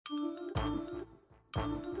Hi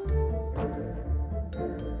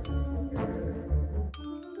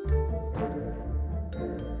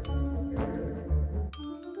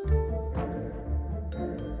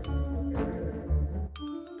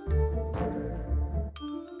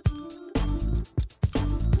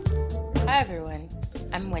everyone,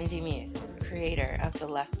 I'm Wendy Muse, creator of the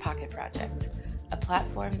Left Pocket Project, a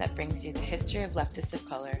platform that brings you the history of leftists of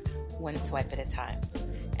color one swipe at a time.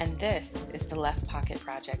 And this is the Left Pocket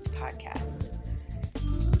Project podcast.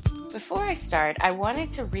 Before I start, I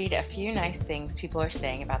wanted to read a few nice things people are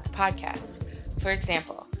saying about the podcast. For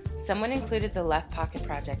example, someone included the Left Pocket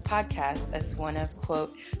Project podcast as one of,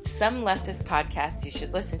 quote, some leftist podcasts you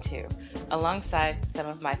should listen to, alongside some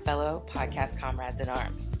of my fellow podcast comrades in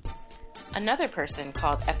arms. Another person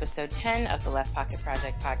called episode 10 of the Left Pocket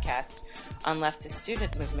Project podcast on leftist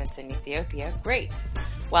student movements in Ethiopia great,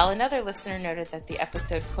 while another listener noted that the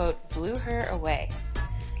episode, quote, blew her away.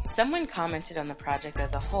 Someone commented on the project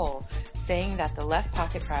as a whole, saying that the Left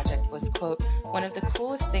Pocket Project was, quote, one of the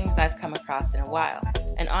coolest things I've come across in a while,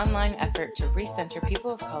 an online effort to recenter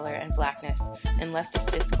people of color and blackness in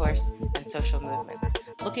leftist discourse and social movements.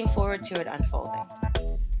 Looking forward to it unfolding.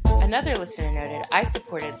 Another listener noted, I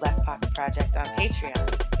supported Left Pocket Project on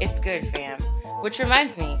Patreon. It's good, fam. Which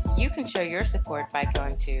reminds me, you can show your support by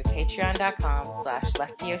going to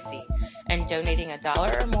patreon.com/leftpoc and donating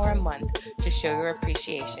 $1 or more a month to show your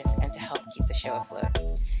appreciation and to help keep the show afloat.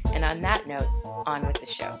 And on that note, on with the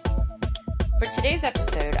show. For today's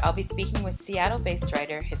episode, I'll be speaking with Seattle-based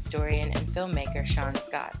writer, historian, and filmmaker Sean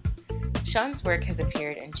Scott. Sean's work has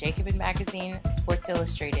appeared in Jacobin Magazine, Sports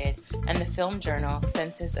Illustrated, and the film journal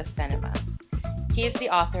Senses of Cinema. He is the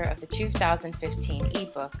author of the 2015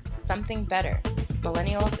 ebook, Something Better,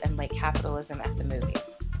 Millennials and Late Capitalism at the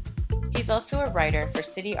Movies. He's also a writer for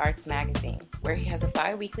City Arts Magazine, where he has a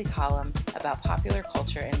bi-weekly column about popular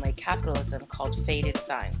culture and late capitalism called Faded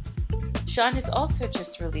Signs. Sean has also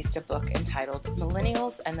just released a book entitled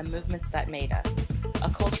Millennials and the Movements That Made Us, a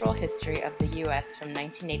cultural history of the U.S. from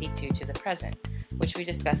 1982 to the present, which we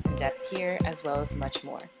discuss in depth here as well as much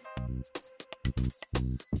more.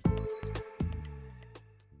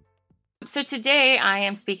 So today I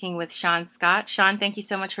am speaking with Sean Scott. Sean, thank you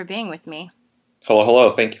so much for being with me. Hello.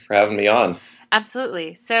 Thank you for having me on.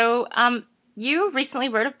 Absolutely. So you recently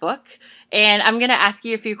wrote a book, and I'm going to ask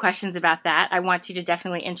you a few questions about that. I want you to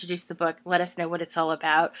definitely introduce the book, let us know what it's all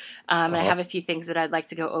about. And I have a few things that I'd like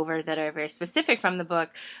to go over that are very specific from the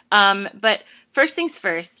book. But first things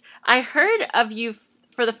first, I heard of you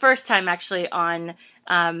for the first time actually on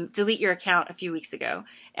Delete Your Account a few weeks ago,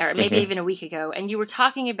 or maybe even a week ago. And you were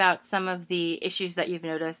talking about some of the issues that you've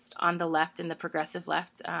noticed on the left and the progressive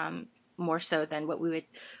left, more so than what we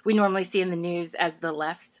normally see in the news as the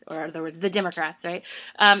left, or in other words, the Democrats, right?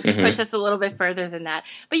 You pushed us a little bit further than that.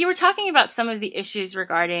 But you were talking about some of the issues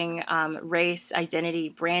regarding race, identity,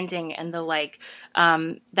 branding, and the like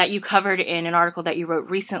that you covered in an article that you wrote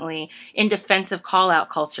recently in Defense of Call-Out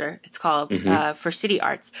Culture, it's called, for City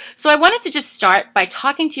Arts. So I wanted to just start by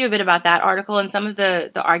talking to you a bit about that article and some of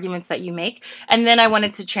the arguments that you make. And then I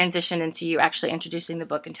wanted to transition into you actually introducing the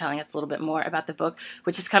book and telling us a little bit more about the book,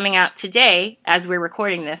 which is coming out today as we're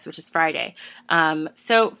recording this, which is Friday.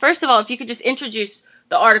 So first of all, if you could just introduce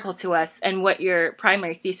the article to us and what your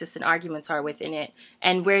primary thesis and arguments are within it,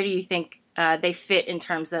 and where do you think they fit in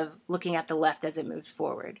terms of looking at the left as it moves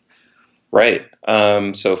forward? Right.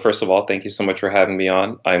 So first of all, thank you so much for having me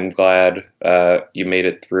on. I'm glad you made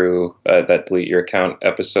it through that Delete Your Account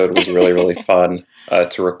episode. It was really, really fun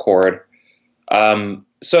to record.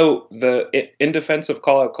 So In Defense of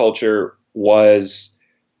Call-Out Culture was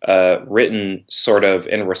written sort of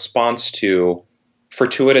in response to,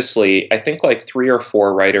 fortuitously, I think like 3 or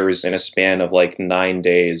 4 writers in a span of like 9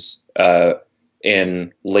 days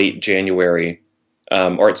in late January,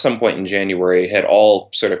 or at some point in January, had all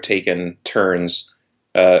sort of taken turns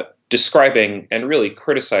describing and really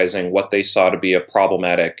criticizing what they saw to be a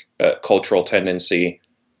problematic cultural tendency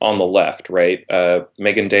on the left, right?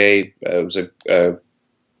 Megan Day was a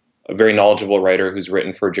very knowledgeable writer who's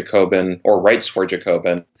written for Jacobin, or writes for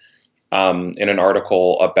Jacobin, in an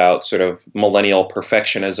article about sort of millennial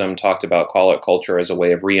perfectionism, talked about call-out culture as a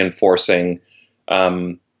way of reinforcing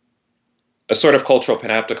a sort of cultural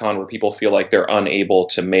panopticon where people feel like they're unable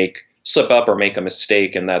to slip up or make a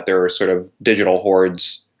mistake, and that there are sort of digital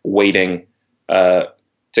hordes waiting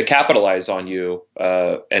to capitalize on you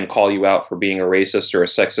and call you out for being a racist or a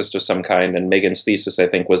sexist of some kind. And Megan's thesis, I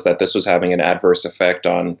think, was that this was having an adverse effect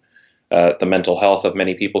on the mental health of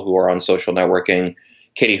many people who are on social networking.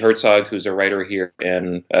 Katie Herzog, who's a writer here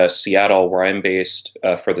in Seattle, where I'm based,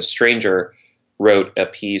 for The Stranger, wrote a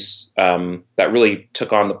piece that really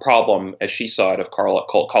took on the problem, as she saw it, of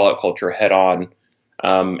call out culture head on,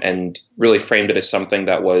 and really framed it as something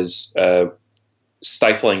that was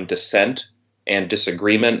stifling dissent and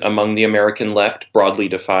disagreement among the American left, broadly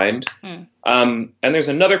defined. And there's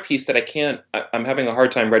another piece that I'm having a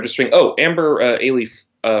hard time registering. Oh, Amber Ailey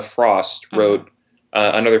Frost wrote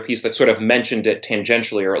another piece that sort of mentioned it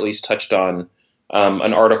tangentially, or at least touched on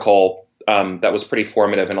an article that was pretty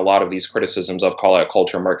formative in a lot of these criticisms of call out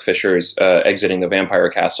culture, Mark Fisher's Exiting the Vampire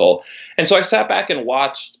Castle. And so I sat back and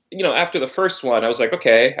watched, after the first one, I was like,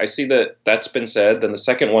 okay, I see that that's been said. Then the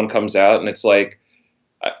second one comes out and it's like,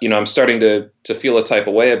 I'm starting to feel a type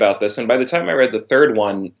of way about this. And by the time I read the third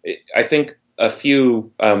one, I think that's where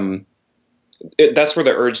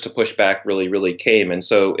the urge to push back really, really came. And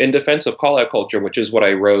so in defense of call out culture, which is what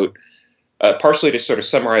I wrote, partially to sort of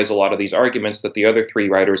summarize a lot of these arguments that the other three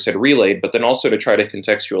writers had relayed, but then also to try to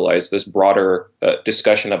contextualize this broader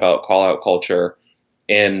discussion about call out culture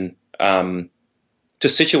and to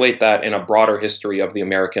situate that in a broader history of the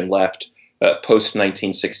American left post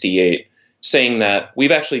 1968. Saying that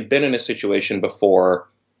we've actually been in a situation before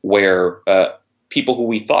where people who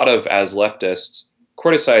we thought of as leftists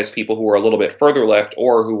criticized people who were a little bit further left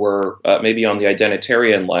or who were maybe on the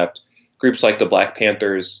identitarian left, groups like the Black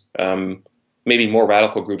Panthers, maybe more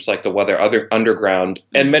radical groups like the Weather Underground.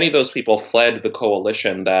 And many of those people fled the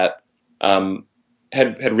coalition that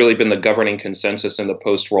had really been the governing consensus in the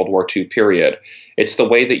post-World War II period. It's the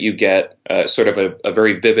way that you get sort of a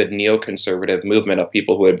very vivid neoconservative movement of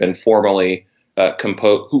people who had been formerly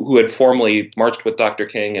who had formerly marched with Dr.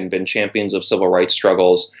 King and been champions of civil rights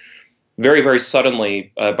struggles. Very, very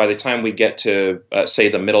suddenly, by the time we get to, say,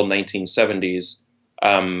 the middle 1970s,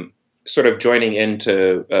 sort of joining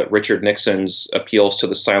into Richard Nixon's appeals to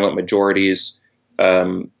the silent majorities,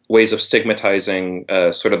 ways of stigmatizing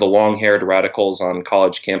sort of the long-haired radicals on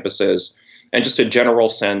college campuses, and just a general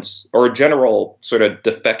sense or a general sort of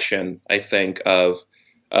defection, I think, of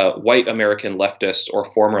white American leftists or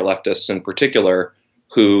former leftists in particular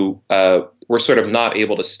who were sort of not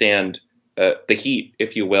able to stand the heat,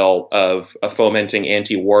 if you will, of a fomenting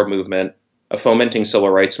anti-war movement, a fomenting civil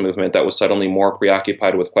rights movement that was suddenly more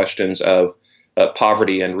preoccupied with questions of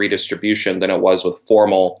poverty and redistribution than it was with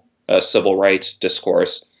formal civil rights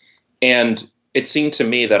discourse. And it seemed to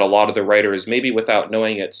me that a lot of the writers, maybe without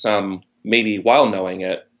knowing it, some maybe while knowing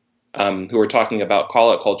it, who were talking about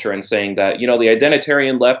call-out culture and saying that, the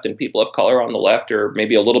identitarian left and people of color on the left are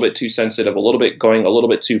maybe a little bit too sensitive, going a little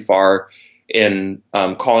bit too far in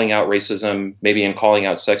calling out racism, maybe in calling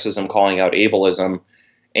out sexism, calling out ableism.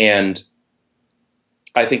 And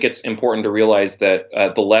I think it's important to realize that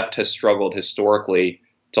the left has struggled historically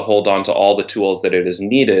to hold on to all the tools that it has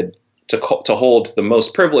needed to hold the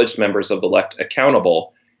most privileged members of the left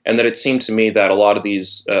accountable. And that it seemed to me that a lot of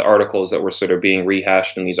these articles that were sort of being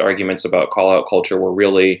rehashed in these arguments about call-out culture were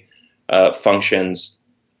really functions,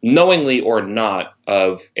 knowingly or not,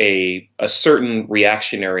 of a certain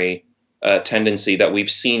reactionary tendency that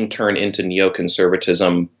we've seen turn into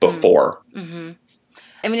neoconservatism before. Mm-hmm.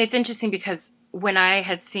 I mean, it's interesting because when I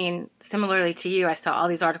had seen, similarly to you, I saw all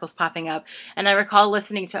these articles popping up, and I recall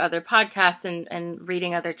listening to other podcasts and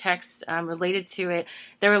reading other texts related to it.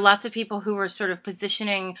 There were lots of people who were sort of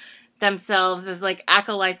positioning themselves as like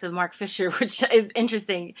acolytes of Mark Fisher, which is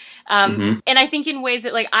interesting. And I think in ways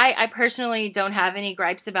that, like, I personally don't have any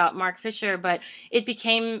gripes about Mark Fisher, but it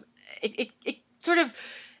became, it sort of,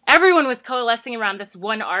 everyone was coalescing around this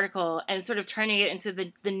one article and sort of turning it into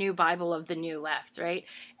the new Bible of the new left, right?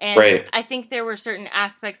 And right. I think there were certain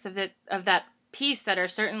aspects of that piece that are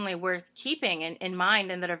certainly worth keeping in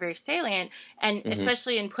mind and that are very salient, and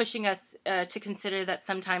especially in pushing us to consider that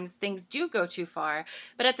sometimes things do go too far.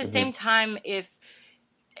 But at the same time, if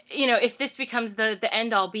this becomes the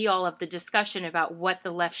end-all be-all of the discussion about what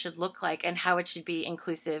the left should look like and how it should be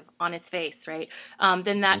inclusive on its face, right,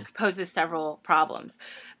 then that poses several problems.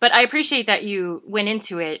 But I appreciate that you went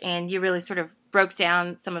into it and you really sort of broke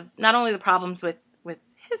down some of not only the problems with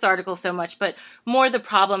his article so much, but more the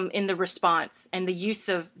problem in the response and the use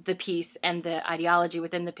of the piece and the ideology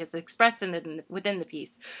within the piece expressed within the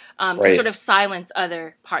piece to sort of silence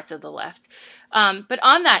other parts of the left. But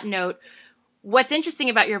on that note, what's interesting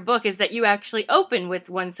about your book is that you actually open with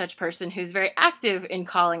one such person who's very active in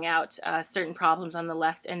calling out certain problems on the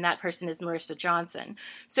left, and that person is Marissa Johnson.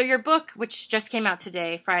 So your book, which just came out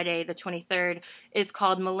today, Friday the 23rd, is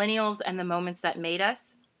called Millennials and the Moments That Made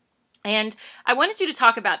Us. And I wanted you to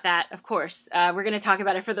talk about that, of course. We're going to talk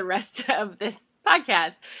about it for the rest of this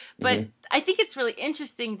podcast. But Mm-hmm. I think it's really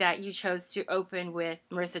interesting that you chose to open with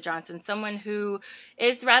Marissa Johnson, someone who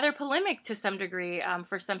is rather polemic to some degree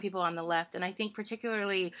for some people on the left. And I think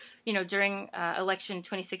particularly, during election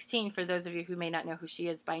 2016, for those of you who may not know who she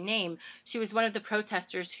is by name, she was one of the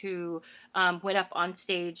protesters who went up on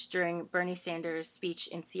stage during Bernie Sanders' speech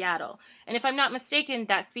in Seattle. And if I'm not mistaken,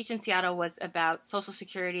 that speech in Seattle was about Social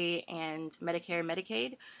Security and Medicare,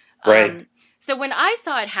 Medicaid. Right. So when I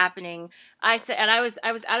saw it happening, I said, and I was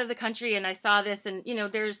out of the country and I saw this, and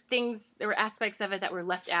there were aspects of it that were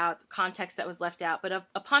left out, context that was left out. But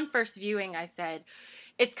upon first viewing, I said,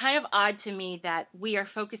 it's kind of odd to me that we are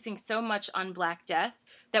focusing so much on Black death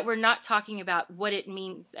that we're not talking about what it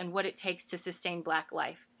means and what it takes to sustain Black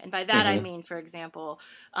life. And by that, I mean, for example,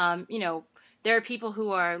 there are people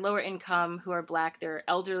who are lower income, who are Black. There are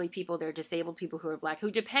elderly people, there are disabled people who are Black,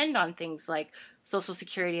 who depend on things like Social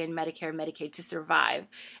Security and Medicare, Medicaid to survive.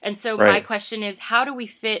 And so my question is, how do we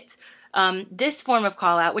fit this form of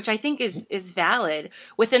call out, which I think is valid,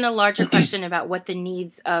 within a larger question about what the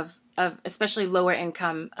needs of especially lower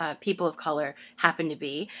income people of color happen to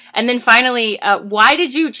be? And then finally, why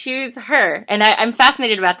did you choose her? And I'm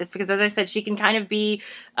fascinated about this because, as I said, she can kind of be,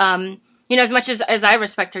 as much as I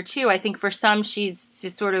respect her too, I think for some she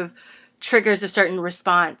sort of triggers a certain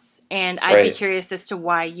response. And I'd be curious as to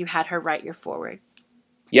why you had her write your foreword.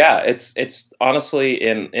 Yeah, it's honestly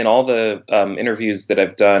in all the interviews that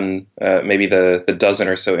I've done, maybe the dozen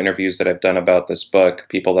or so interviews that I've done about this book,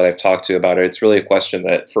 people that I've talked to about it, it's really a question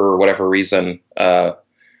that for whatever reason,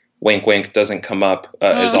 wink, wink, doesn't come up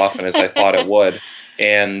as often as I thought it would.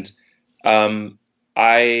 And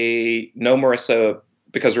I know Marissa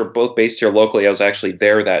because we're both based here locally. I was actually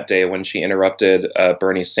there that day when she interrupted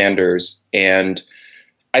Bernie Sanders. And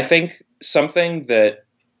I think something that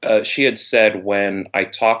she had said when I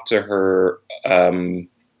talked to her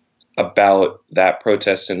about that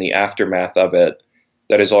protest and the aftermath of it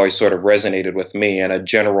that has always sort of resonated with me in a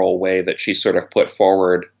general way that she sort of put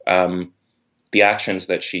forward the actions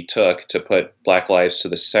that she took to put Black lives to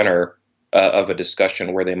the center of a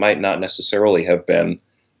discussion where they might not necessarily have been,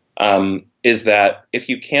 is that if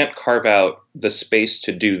you can't carve out the space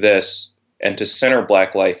to do this and to center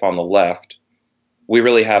Black life on the left, we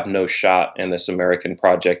really have no shot in this American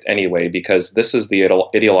project anyway, because this is the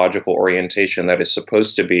ideological orientation that is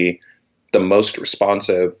supposed to be the most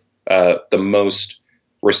responsive, the most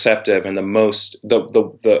receptive, and the most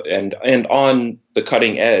and on the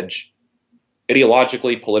cutting edge,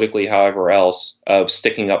 ideologically, politically, however else, of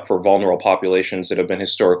sticking up for vulnerable populations that have been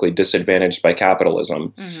historically disadvantaged by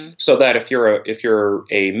capitalism. So that if you're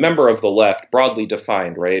a member of the left, broadly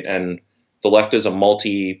defined, right, and the left is a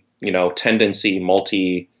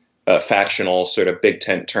multi-factional sort of big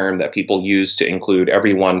tent term that people use to include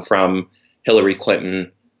everyone from Hillary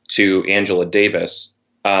Clinton to Angela Davis.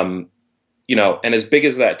 And as big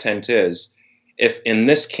as that tent is, if in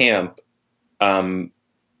this camp,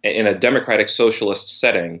 in a democratic socialist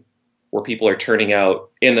setting where people are turning out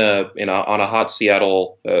on a hot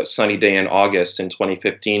Seattle sunny day in August in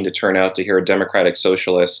 2015 to turn out to hear a democratic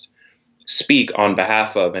socialist speak on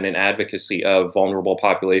behalf of and in advocacy of vulnerable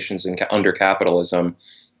populations under capitalism,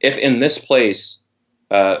 if in this place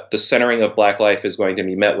the centering of Black life is going to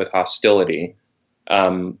be met with hostility,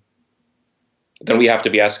 then we have to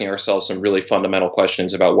be asking ourselves some really fundamental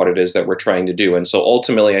questions about what it is that we're trying to do. And so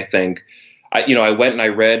ultimately, I think, I went and I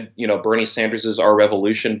read, Bernie Sanders's Our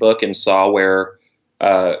Revolution book and saw where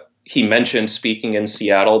he mentioned speaking in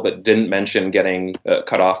Seattle, but didn't mention getting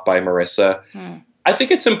cut off by Marissa. I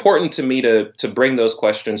think it's important to me to bring those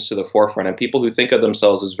questions to the forefront, and people who think of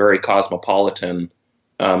themselves as very cosmopolitan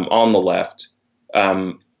on the left.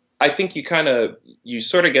 I think you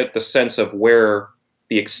sort of get the sense of where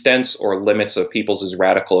the extent or limits of people's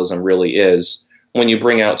radicalism really is when you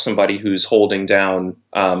bring out somebody who's holding down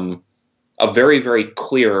a very, very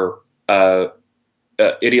clear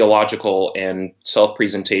ideological and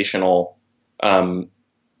self-presentational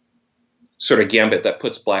sort of gambit that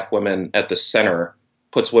puts Black women at the center,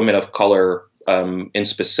 puts women of color in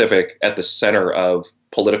specific at the center of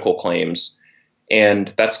political claims.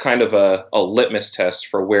 And that's kind of a litmus test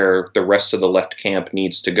for where the rest of the left camp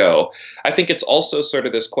needs to go. I think it's also sort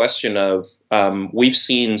of this question of we've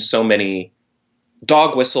seen so many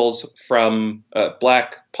dog whistles from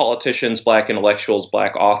Black politicians, Black intellectuals,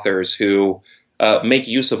 Black authors who make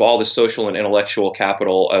use of all the social and intellectual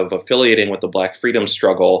capital of affiliating with the Black freedom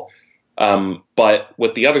struggle, but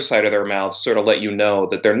with the other side of their mouths sort of let you know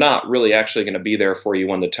that they're not really actually going to be there for you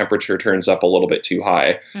when the temperature turns up a little bit too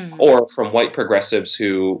high. Or from white progressives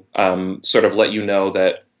who sort of let you know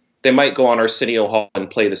that they might go on Arsenio Hall and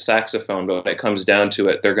play the saxophone, but when it comes down to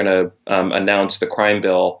it, they're going to announce the crime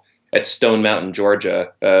bill at Stone Mountain,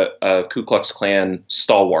 Georgia, a Ku Klux Klan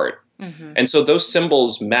stalwart. Mm-hmm. And so those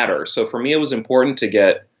symbols matter. So for me, it was important to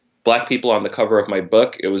get Black people on the cover of my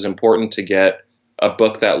book. It was important to get a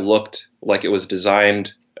book that looked like it was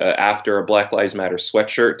designed after a Black Lives Matter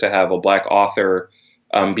sweatshirt, to have a Black author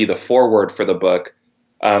be the foreword for the book,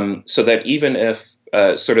 so that even if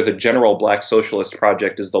sort of the general Black Socialist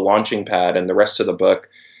Project is the launching pad and the rest of the book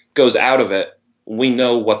goes out of it, we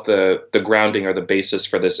know what the grounding or the basis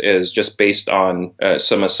for this is, just based on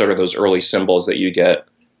some of sort of those early symbols that you get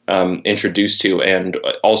introduced to, and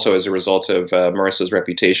also as a result of Marissa's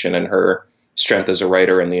reputation and her strength as a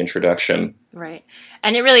writer in the introduction. Right.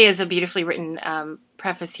 And it really is a beautifully written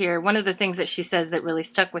preface here. One of the things that she says that really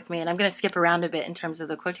stuck with me, and I'm going to skip around a bit in terms of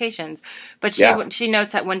the quotations, but she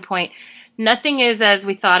notes at one point, "Nothing is as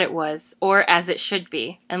we thought it was or as it should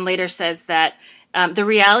be," and later says that the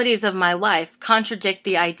realities of my life contradict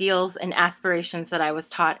the ideals and aspirations that I was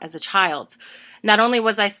taught as a child. Not only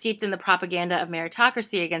was I steeped in the propaganda of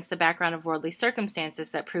meritocracy against the background of worldly circumstances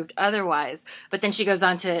that proved otherwise, but then she goes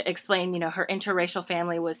on to explain, her interracial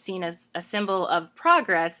family was seen as a symbol of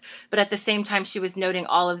progress, but at the same time, she was noting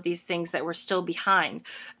all of these things that were still behind.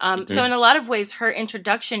 So in a lot of ways, her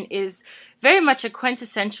introduction is very much a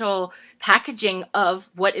quintessential packaging of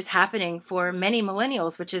what is happening for many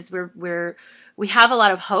millennials, which is we have a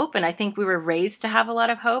lot of hope, and I think we were raised to have a lot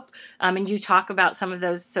of hope. And you talk about some of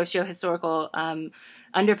those socio-historical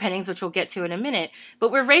underpinnings, which we'll get to in a minute.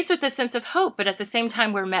 But we're raised with this sense of hope, but at the same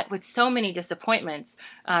time, we're met with so many disappointments,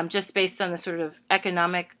 just based on the sort of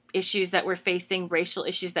economic issues that we're facing, racial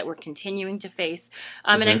issues that we're continuing to face.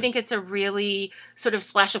 And I think it's a really sort of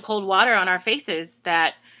splash of cold water on our faces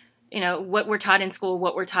that, what we're taught in school,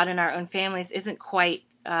 what we're taught in our own families isn't quite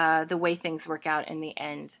the way things work out in the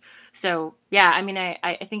end. So, yeah, I mean,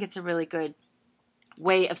 I think it's a really good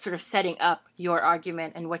way of sort of setting up your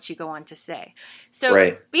argument and what you go on to say.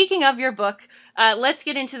 So Speaking of your book, let's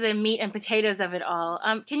get into the meat and potatoes of it all.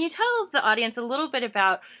 Can you tell the audience a little bit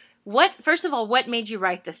about first of all, what made you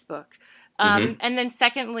write this book? And then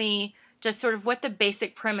secondly, just sort of what the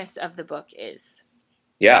basic premise of the book is.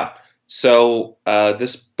 Yeah. So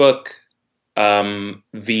this book, I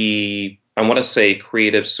want to say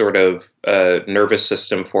creative sort of nervous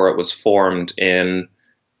system for it was formed in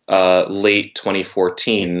late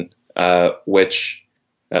 2014, which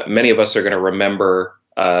many of us are going to remember,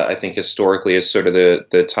 I think historically, as sort of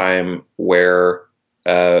the time where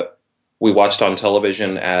we watched on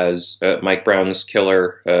television as Mike Brown's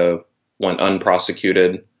killer went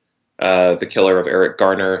unprosecuted. The killer of Eric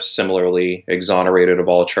Garner, similarly exonerated of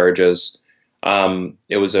all charges.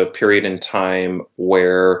 It was a period in time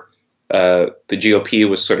where the GOP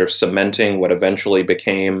was sort of cementing what eventually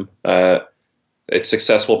became its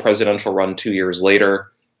successful presidential run 2 years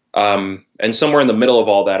later. And somewhere in the middle of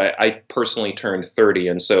all that, I personally turned 30.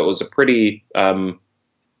 And so it was a pretty,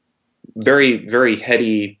 very, very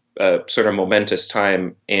heady, sort of momentous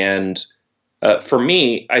time. And for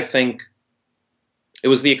me, I think it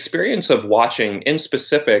was the experience of watching, in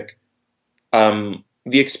specific, the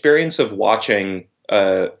experience of watching,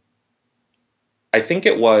 I think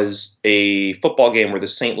it was a football game where the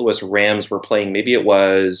St. Louis Rams were playing. Maybe it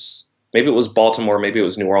was Baltimore, maybe it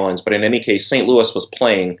was New Orleans. But in any case, St. Louis was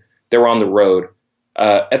playing. They were on the road.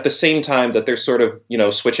 At the same time that they're sort of,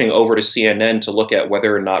 switching over to CNN to look at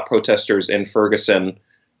whether or not protesters in Ferguson,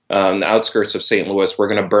 the outskirts of St. Louis, were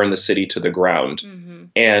going to burn the city to the ground. Mm-hmm.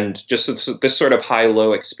 And just this sort of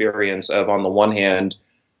high-low experience of, on the one hand,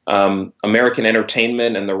 American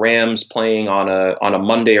entertainment and the Rams playing on a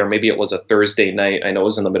Monday, or maybe it was a Thursday night. I know it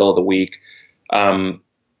was in the middle of the week,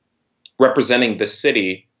 representing the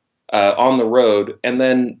city on the road, and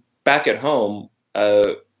then back at home,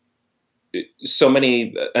 a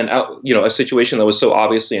situation that was so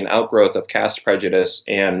obviously an outgrowth of caste prejudice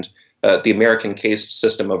and the American caste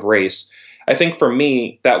system of race. I think for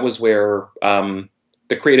me, that was where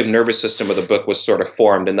the creative nervous system of the book was sort of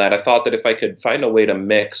formed, in that I thought that if I could find a way to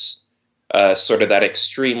mix sort of that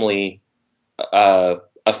extremely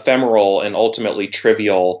ephemeral and ultimately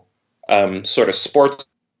trivial sort of sports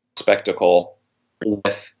spectacle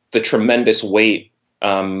with the tremendous weight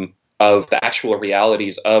of the actual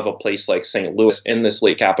realities of a place like St. Louis in this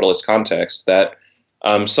late capitalist context, that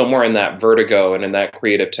somewhere in that vertigo and in that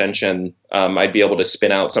creative tension, I'd be able to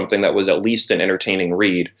spin out something that was at least an entertaining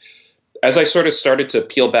read. As I sort of started to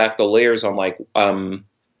peel back the layers on sort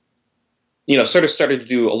of started to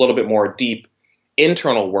do a little bit more deep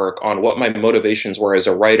internal work on what my motivations were as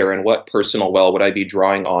a writer and what personal well would I be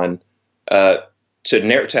drawing on,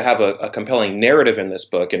 to have a compelling narrative in this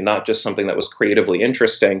book and not just something that was creatively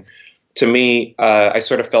interesting. To me, I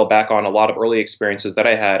sort of fell back on a lot of early experiences that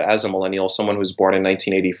I had as a millennial, someone who was born in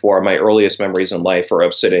 1984. My earliest memories in life are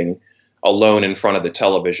of sitting alone in front of the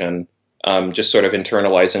television, just sort of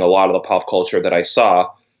internalizing a lot of the pop culture that I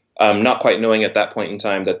saw, not quite knowing at that point in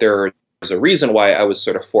time that there was a reason why I was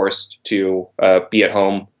sort of forced to be at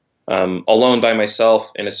home alone by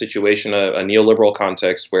myself in a situation, a neoliberal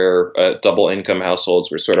context where double income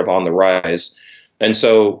households were sort of on the rise. And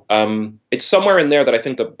so it's somewhere in there that I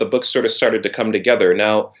think the book sort of started to come together.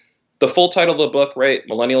 Now, the full title of the book, right,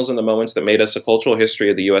 Millennials and the Moments That Made Us, A Cultural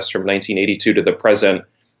History of the U.S. from 1982 to the Present,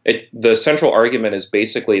 the central argument is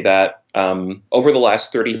basically that over the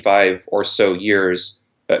last 35 or so years,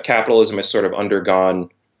 capitalism has sort of undergone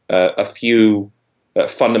a few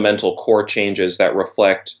fundamental core changes that are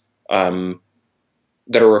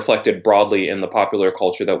reflected broadly in the popular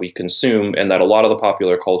culture that we consume, and that a lot of the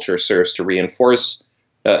popular culture serves to reinforce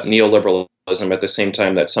neoliberalism at the same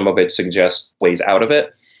time that some of it suggests ways out of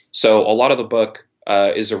it. So a lot of the book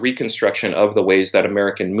is a reconstruction of the ways that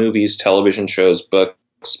American movies, television shows,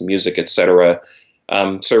 books, music, etc.,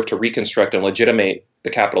 serve to reconstruct and legitimate the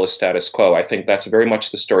capitalist status quo. I think that's very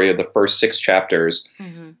much the story of the first 6 chapters.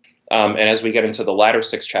 Mm-hmm. And as we get into the latter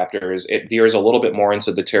 6 chapters, it veers a little bit more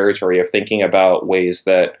into the territory of thinking about ways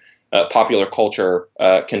that popular culture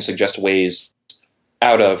can suggest ways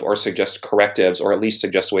out of, or suggest correctives, or at least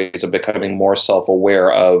suggest ways of becoming more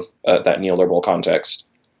self-aware of that neoliberal context.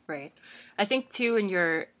 Right. I think too, in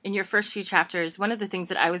your first few chapters, one of the things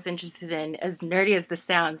that I was interested in, as nerdy as this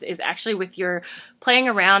sounds, is actually with your playing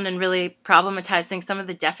around and really problematizing some of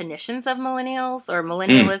the definitions of millennials or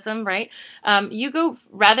millennialism, right? You go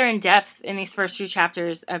rather in depth in these first few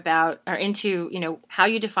chapters into how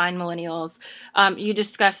you define millennials. You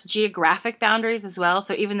discuss geographic boundaries as well.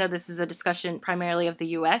 So even though this is a discussion primarily of the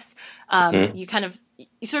U.S., you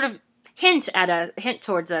sort of hint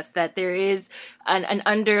towards us that there is an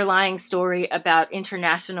underlying story about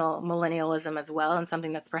international millennialism as well, and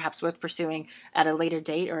something that's perhaps worth pursuing at a later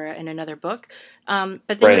date or in another book.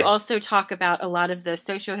 But then you also talk about a lot of the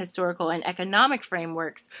socio-historical and economic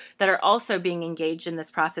frameworks that are also being engaged in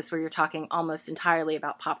this process, where you're talking almost entirely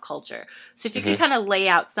about pop culture. So if you could kind of lay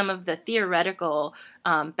out some of the theoretical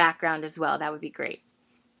background as well, that would be great.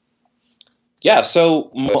 Yeah,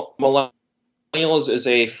 so millennials is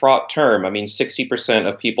a fraught term. I mean, 60%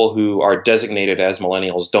 of people who are designated as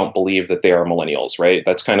millennials don't believe that they are millennials, right?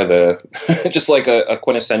 That's kind of just like a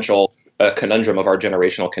quintessential conundrum of our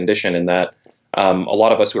generational condition, in that a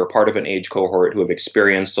lot of us who are part of an age cohort who have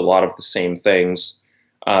experienced a lot of the same things,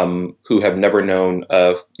 who have never known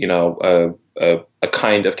of, a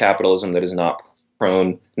kind of capitalism that is not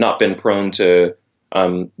been prone to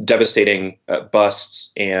devastating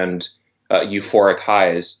busts and euphoric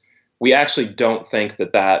highs. We actually don't think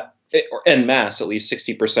that en masse, at least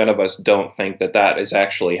 60% of us don't think that has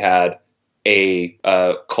actually had a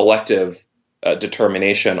collective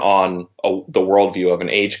determination on the worldview of an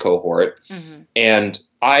age cohort. Mm-hmm. And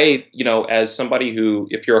I, as somebody who,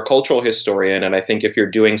 if you're a cultural historian, and I think if you're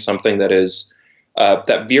doing something that is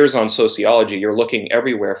that veers on sociology, you're looking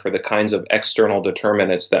everywhere for the kinds of external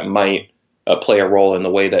determinants that might play a role in the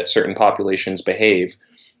way that certain populations behave.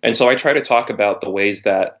 And so I try to talk about the ways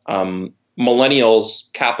that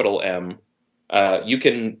millennials, capital M, you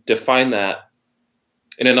can define that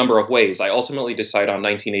in a number of ways. I ultimately decide on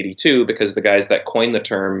 1982 because the guys that coined the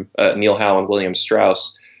term, Neil Howe and William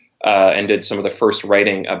Strauss, and did some of the first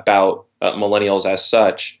writing about millennials as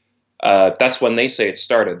such, that's when they say it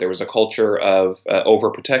started. There was a culture of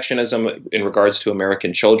overprotectionism in regards to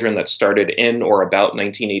American children that started in or about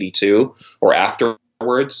 1982 or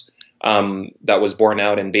afterwards. That was borne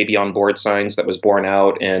out in baby on board signs, that was borne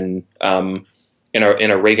out in a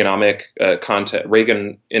Reaganomic context,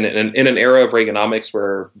 in an era of Reaganomics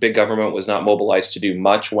where big government was not mobilized to do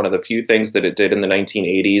much. One of the few things that it did in the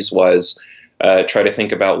 1980s was try to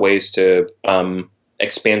think about ways to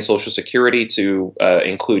expand Social Security to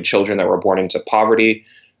include children that were born into poverty.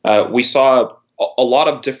 We saw a lot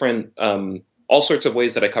of different all sorts of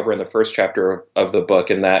ways that I cover in the first chapter of the book,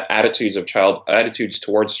 and that attitudes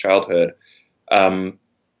towards childhood that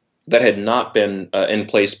had not been in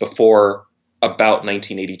place before about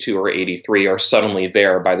 1982 or 83 are suddenly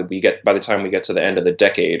there by the time we get to the end of the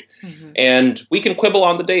decade. Mm-hmm. And we can quibble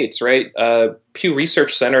on the dates, right? Pew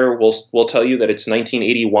Research Center will tell you that it's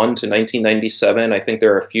 1981 to 1997. I think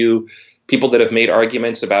there are a few people that have made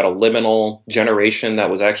arguments about a liminal generation that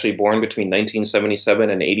was actually born between 1977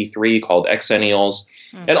 and 83 called Xennials.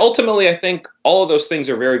 And ultimately, I think all of those things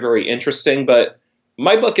are very, very interesting. But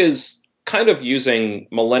my book is kind of using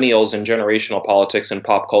millennials and generational politics and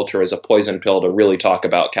pop culture as a poison pill to really talk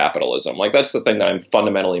about capitalism. Like that's the thing that I'm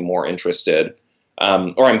fundamentally more interested,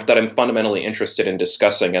 that I'm fundamentally interested in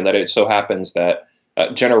discussing, and that it so happens that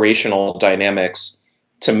generational dynamics,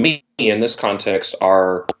 to me, in this context,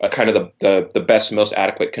 are kind of the best, most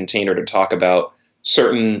adequate container to talk about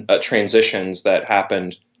certain transitions that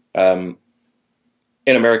happened in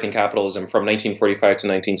American capitalism from 1945 to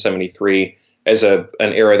 1973 as an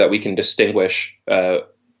era that we can distinguish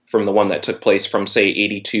from the one that took place from, say,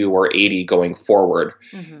 82 or 80 going forward.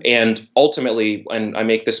 Mm-hmm. And ultimately, and I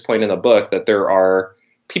make this point in the book, that there are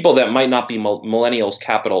people that might not be millennials,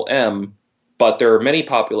 capital M, but there are many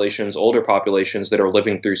populations, older populations, that are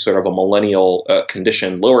living through sort of a millennial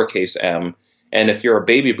condition, lowercase m. And if you're a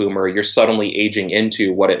baby boomer, you're suddenly aging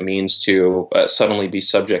into what it means to suddenly be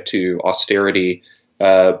subject to austerity,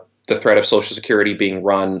 the threat of Social Security being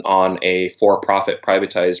run on a for-profit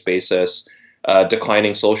privatized basis,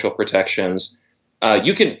 declining social protections.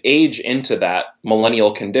 You can age into that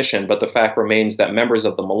millennial condition, but the fact remains that members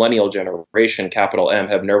of the millennial generation, capital M,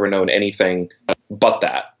 have never known anything but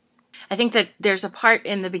that. I think that there's a part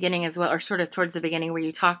in the beginning as well, or sort of towards the beginning, where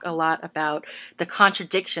you talk a lot about the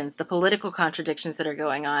contradictions, the political contradictions that are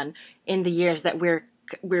going on in the years that we're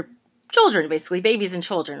children, basically babies and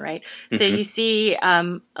children, right? Mm-hmm. So you see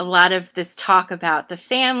a lot of this talk about the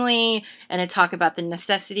family and a talk about the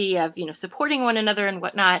necessity of, supporting one another and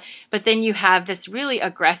whatnot. But then you have this really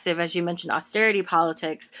aggressive, as you mentioned, austerity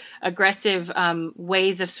politics, aggressive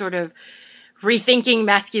ways of sort of rethinking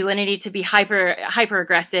masculinity to be hyper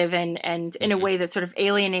aggressive and in a way that sort of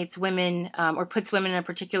alienates women or puts women in a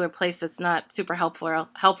particular place that's not super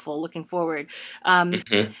helpful looking forward.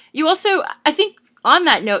 Mm-hmm. You also, I think on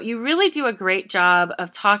that note, you really do a great job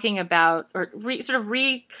of talking about or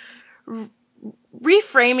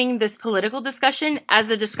reframing this political discussion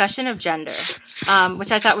as a discussion of gender,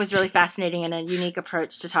 which I thought was really fascinating and a unique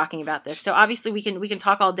approach to talking about this. So obviously we can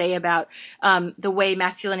talk all day about the way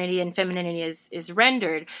masculinity and femininity is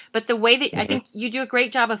rendered, but the way that I think you do a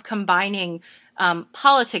great job of combining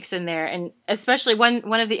politics in there. And especially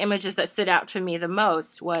one of the images that stood out to me the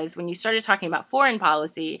most was when you started talking about foreign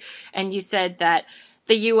policy, and you said that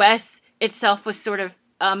the U.S. itself was sort of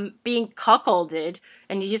being cuckolded,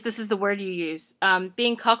 and this is the word you use,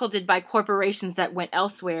 being cuckolded by corporations that went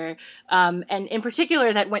elsewhere, and in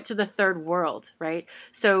particular that went to the third world, right?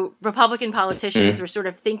 So Republican politicians were sort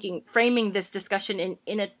of framing this discussion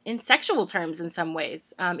in sexual terms in some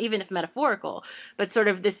ways, even if metaphorical, but sort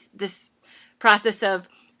of this process of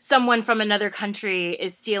someone from another country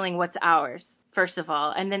is stealing what's ours, first of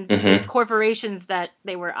all. And then these corporations that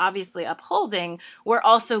they were obviously upholding were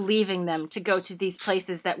also leaving them to go to these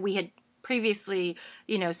places that we had previously,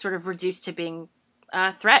 sort of reduced to being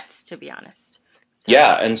threats, to be honest. So.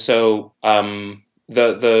 Yeah. And so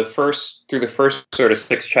the first sort of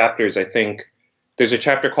 6 chapters, I think there's a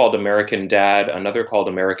chapter called American Dad, another called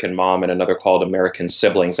American Mom, and another called American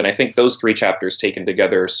Siblings. And I think those 3 chapters taken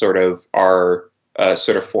together sort of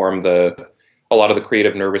form a lot of the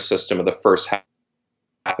creative nervous system of the first half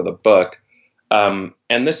of the book. And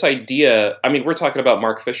this idea, I mean, we're talking about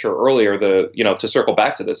Mark Fisher earlier, to circle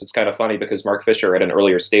back to this, it's kind of funny because Mark Fisher at an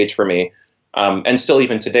earlier stage for me, and still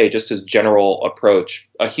even today, just his general approach,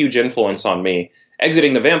 a huge influence on me.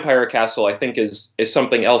 Exiting the Vampire Castle, I think, is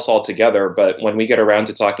something else altogether. But when we get around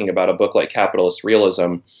to talking about a book like Capitalist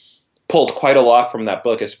Realism, pulled quite a lot from that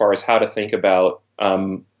book as far as how to think about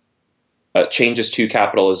changes to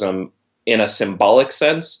capitalism in a symbolic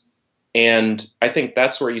sense. And I think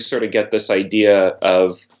that's where you sort of get this idea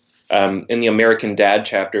of, in the American Dad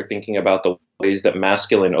chapter, thinking about the ways that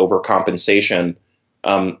masculine overcompensation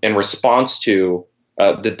in response to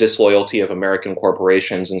the disloyalty of American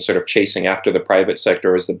corporations and sort of chasing after the private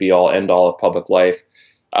sector as the be-all, end-all of public life,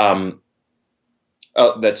 that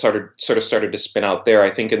started to spin out there. I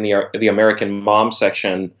think in the American Mom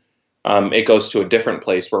section, it goes to a different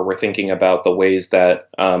place where we're thinking about the ways that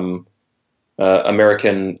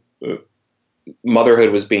American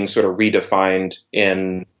motherhood was being sort of redefined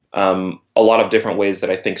in a lot of different ways that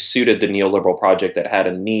I think suited the neoliberal project that had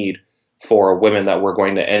a need for women that were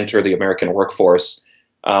going to enter the American workforce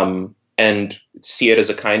and see it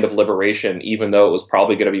as a kind of liberation, even though it was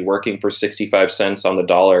probably going to be working for 65 cents on the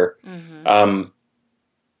dollar. Mm-hmm.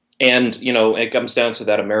 And, it comes down to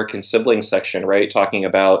that American Siblings section, right? Talking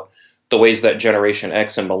about the ways that Generation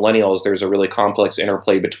X and millennials, there's a really complex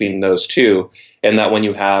interplay between those two. And that when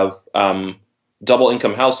you have double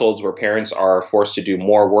income households where parents are forced to do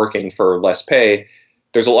more working for less pay,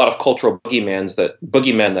 there's a lot of cultural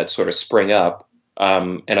boogeymen that sort of spring up,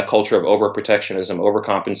 and a culture of overprotectionism,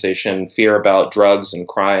 overcompensation, fear about drugs and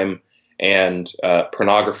crime, and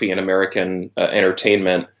pornography in American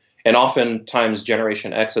entertainment. And oftentimes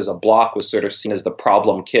Generation X as a block was sort of seen as the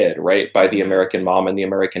problem kid, right, by the American mom and the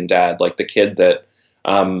American dad, like the kid that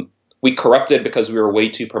we corrupted because we were way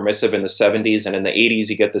too permissive in the 70s. And in the 80s,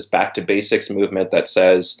 you get this back to basics movement that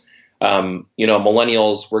says,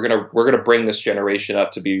 millennials, we're gonna bring this generation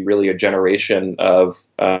up to be really a generation of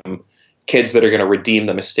kids that are going to redeem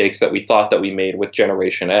the mistakes that we thought that we made with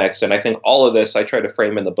Generation X. And I think all of this I try to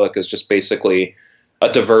frame in the book as just basically a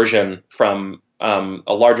diversion from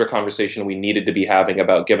a larger conversation we needed to be having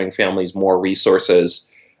about giving families more resources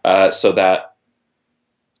so that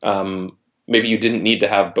maybe you didn't need to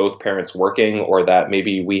have both parents working, or that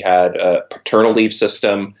maybe we had a paternal leave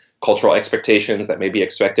system, cultural expectations that maybe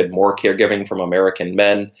expected more caregiving from American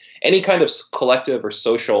men, any kind of collective or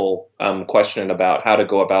social question about how to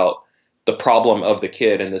go about the problem of the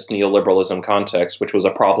kid in this neoliberalism context, which was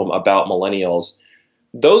a problem about millennials.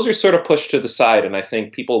 Those are sort of pushed to the side, and I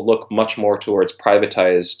think people look much more towards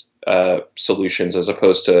privatized solutions as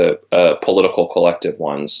opposed to political collective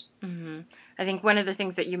ones. Mm-hmm. I think one of the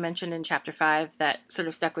things that you mentioned in chapter 5 that sort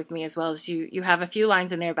of stuck with me as well is you have a few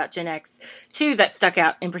lines in there about Gen X, two that stuck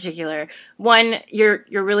out in particular. One, you're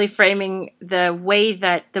really framing the way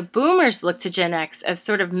that the boomers look to Gen X as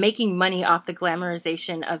sort of making money off the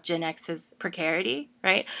glamorization of Gen X's precarity,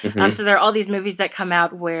 right? Mm-hmm. So there are all these movies that come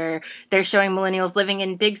out where they're showing millennials living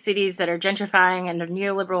in big cities that are gentrifying and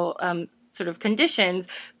neoliberal sort of conditions,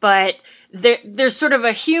 but there's sort of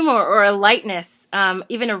a humor or a lightness,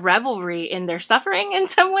 even a revelry in their suffering in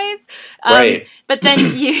some ways. Right. But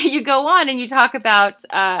then you go on and you talk about,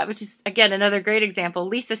 which is, again, another great example,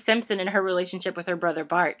 Lisa Simpson and her relationship with her brother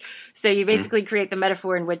Bart. So you basically create the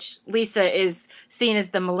metaphor in which Lisa is seen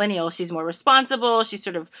as the millennial. She's more responsible. She's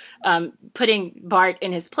sort of putting Bart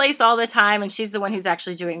in his place all the time, and she's the one who's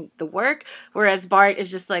actually doing the work, whereas Bart is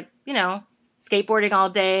just like, skateboarding all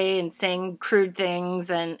day and saying crude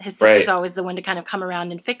things, and his sister's always the one to kind of come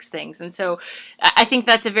around and fix things. And so I think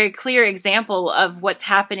that's a very clear example of what's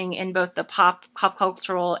happening in both the pop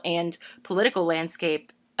cultural and political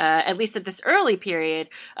landscape, at least at this early period,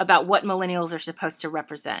 about what millennials are supposed to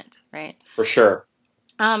represent, right? For sure.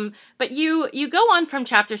 But you go on from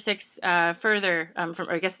chapter 6 further,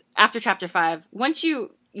 or I guess after chapter 5. Once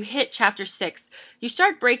you hit chapter 6, you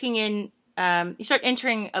start breaking in. You start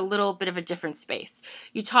entering a little bit of a different space.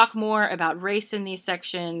 You talk more about race in these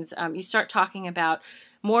sections. You start talking about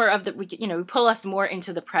more of we pull us more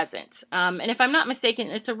into the present. And if I'm not mistaken,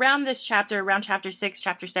 it's around this chapter, around chapter 6,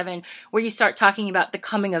 chapter 7, where you start talking about the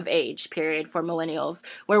coming of age period for millennials,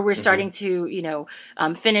 where we're starting to,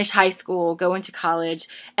 finish high school, go into college.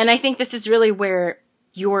 And I think this is really where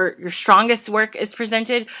your strongest work is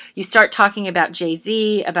presented. You start talking about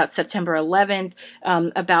Jay-Z, about September 11th,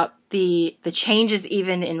 about the changes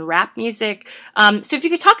even in rap music. So if you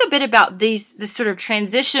could talk a bit about this sort of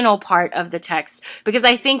transitional part of the text, because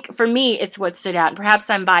I think for me, it's what stood out. And perhaps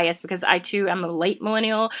I'm biased because I too am a late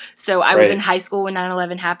millennial. So I was in high school when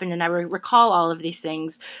 9/11 happened, and I recall all of these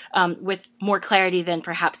things with more clarity than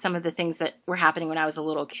perhaps some of the things that were happening when I was a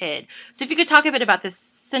little kid. So if you could talk a bit about this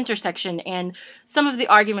center section and some of the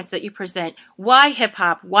arguments that you present, why hip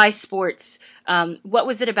hop, why sports, what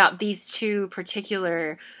was it about these two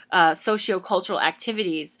particular socio-cultural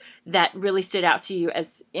activities that really stood out to you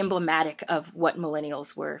as emblematic of what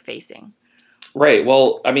millennials were facing? Right.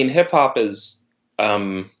 Well, I mean, hip hop is,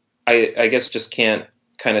 I guess, just can't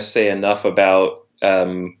kind of say enough about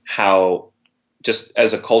how, just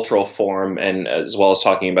as a cultural form, and as well as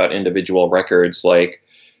talking about individual records, like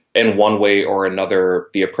in one way or another,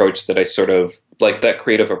 the approach that I sort of like, that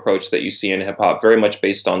creative approach that you see in hip hop, very much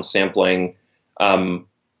based on sampling,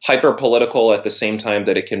 hyper political at the same time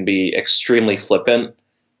that it can be extremely flippant.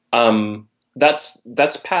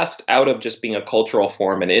 That's passed out of just being a cultural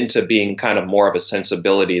form and into being kind of more of a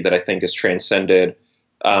sensibility that I think has transcended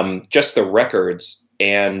just the records.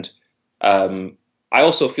 And I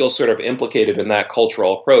also feel sort of implicated in that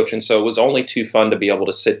cultural approach. And so it was only too fun to be able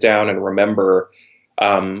to sit down and remember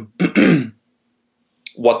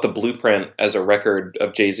what the blueprint as a record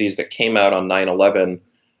of Jay-Z's that came out on 9/11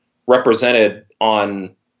 represented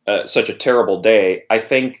on such a terrible day. I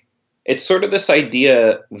think it's sort of this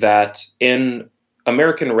idea that in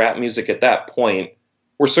American rap music at that point,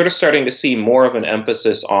 we're sort of starting to see more of an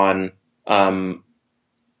emphasis on a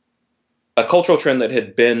cultural trend that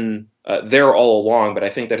had been there all along, but I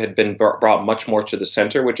think that had been brought much more to the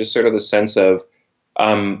center, which is sort of the sense of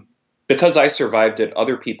because I survived it,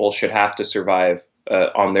 other people should have to survive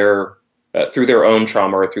on their through their own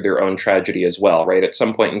trauma or through their own tragedy as well, right? At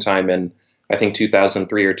some point in time in, I think,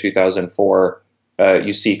 2003 or 2004,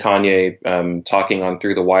 You see Kanye talking on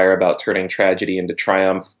Through the Wire about turning tragedy into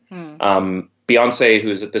triumph. Beyonce,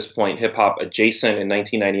 who's at this point hip hop adjacent in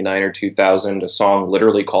 1999 or 2000, a song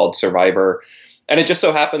literally called Survivor. And it just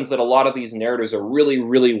so happens that a lot of these narratives are really,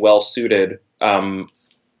 really well suited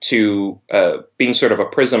to being sort of a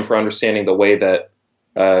prism for understanding the way that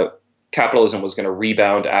capitalism was going to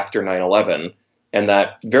rebound after 9/11. And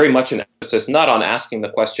that very much an emphasis not on asking the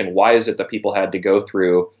question, why is it that people had to go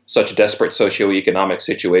through such desperate socioeconomic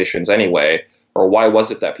situations anyway? Or why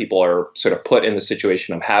was it that people are sort of put in the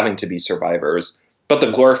situation of having to be survivors? But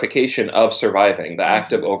the glorification of surviving, the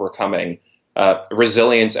act of overcoming,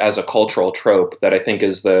 resilience as a cultural trope that I think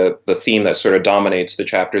is the theme that sort of dominates the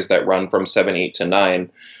chapters that run from 7, 8 to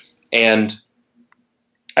 9. And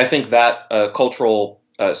I think that cultural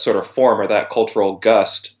sort of form, or that cultural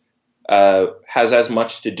gust, has as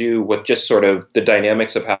much to do with just sort of the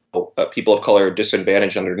dynamics of how people of color are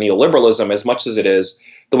disadvantaged under neoliberalism as much as it is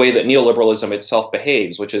the way that neoliberalism itself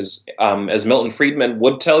behaves, which is, as Milton Friedman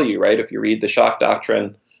would tell you, right, if you read the Shock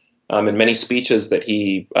Doctrine in many speeches that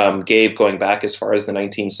he gave going back as far as the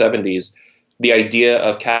 1970s, the idea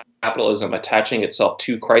of capitalism attaching itself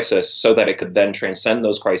to crisis so that it could then transcend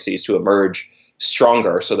those crises to emerge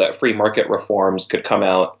stronger, so that free market reforms could come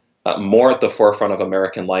out more at the forefront of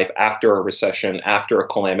American life after a recession, after a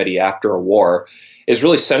calamity, after a war, is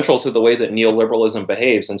really central to the way that neoliberalism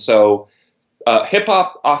behaves. And so hip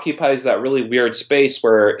hop occupies that really weird space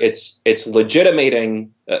where it's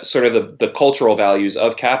legitimating sort of the cultural values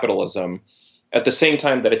of capitalism at the same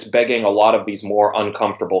time that it's begging a lot of these more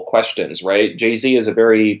uncomfortable questions, right? Jay-Z is a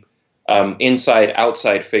very inside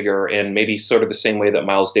outside figure in maybe sort of the same way that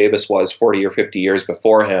Miles Davis was 40 or 50 years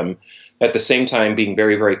before him, at the same time being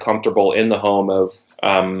very, very comfortable in the home of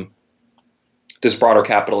this broader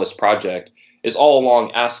capitalist project, is all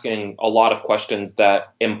along asking a lot of questions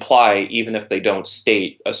that imply, even if they don't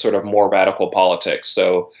state, a sort of more radical politics.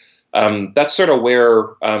 So that's sort of where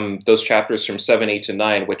those chapters from 7, 8 to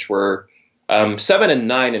 9, which were 7 and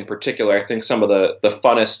 9 in particular, I think some of the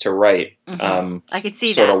funnest to write. I could see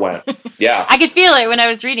sort that. of went. Yeah. I could feel it when I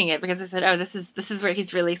was reading it, because I said, oh, this is where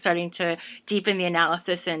he's really starting to deepen the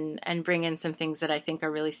analysis and bring in some things that I think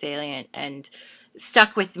are really salient and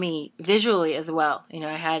stuck with me visually as well. You know,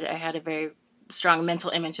 I had a very strong mental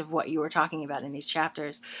image of what you were talking about in these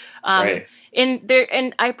chapters. Right.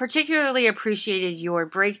 And I particularly appreciated your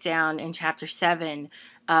breakdown in chapter 7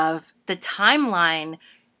 of the timeline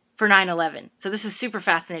for 9/11. So this is super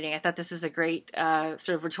fascinating. I thought this is a great sort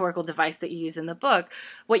of rhetorical device that you use in the book.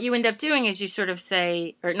 What you end up doing is you sort of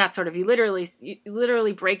say, or not sort of, you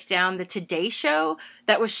literally break down the Today Show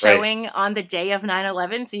that was showing on the day of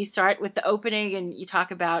 9/11. So you start with the opening and you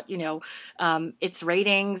talk about, you know, its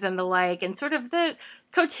ratings and the like, and sort of the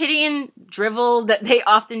quotidian drivel that they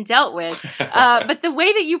often dealt with. But the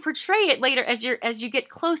way that you portray it later, as you get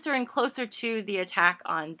closer and closer to the attack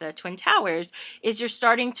on the Twin Towers, is you're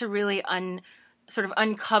starting to really sort of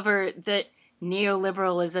uncover the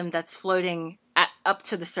neoliberalism that's floating up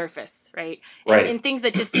to the surface, right? And things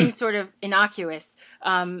that just seem sort of innocuous.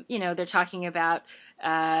 You know, they're talking about,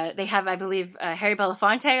 they have, I believe, Harry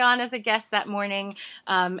Belafonte on as a guest that morning,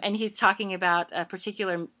 and he's talking about a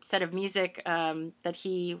particular set of music that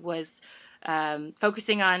he was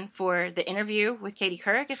focusing on for the interview with Katie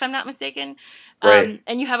Couric, if I'm not mistaken.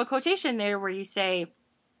 And you have a quotation there where you say,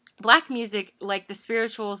 Black music, like the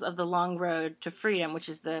spirituals of the long road to freedom, which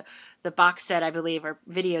is the box set, I believe, or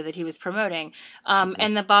video that he was promoting,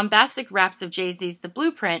 and the bombastic raps of Jay-Z's The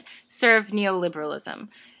Blueprint serve neoliberalism.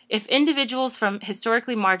 If individuals from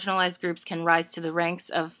historically marginalized groups can rise to the ranks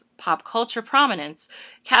of pop culture prominence,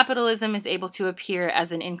 capitalism is able to appear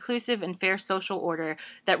as an inclusive and fair social order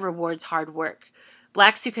that rewards hard work.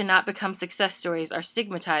 Blacks who cannot become success stories are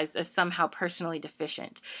stigmatized as somehow personally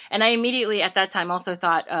deficient. And I immediately at that time also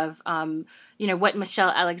thought of, you know, what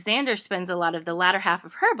Michelle Alexander spends a lot of the latter half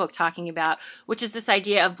of her book talking about, which is this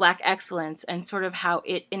idea of Black excellence and sort of how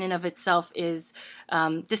it in and of itself is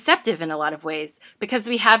deceptive in a lot of ways, because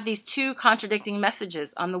we have these two contradicting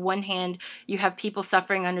messages. On the one hand, you have people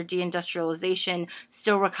suffering under deindustrialization,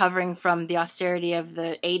 still recovering from the austerity of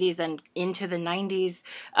the 80s and into the 90s.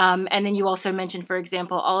 And then you also mentioned, for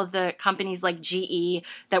example, all of the companies like GE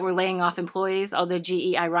that were laying off employees, although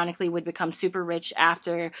GE ironically would become super rich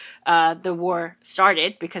after the war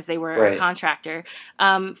started because they were a contractor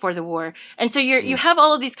for the war. And so you have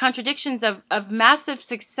all of these contradictions of massive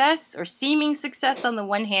success or seeming success on the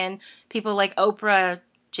one hand, people like Oprah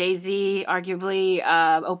Jay-Z, arguably,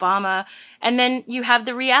 Obama. And then you have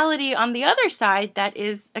the reality on the other side that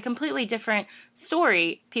is a completely different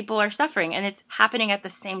story. People are suffering, and it's happening at the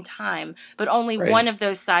same time. But only one of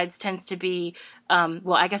those sides tends to be,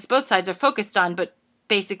 well, I guess both sides are focused on, but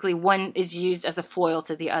basically one is used as a foil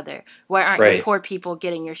to the other. Why aren't you poor people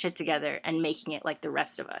getting your shit together and making it like the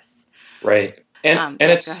rest of us? Right. And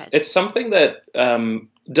it's something that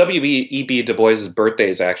W.E.B. Du Bois's birthday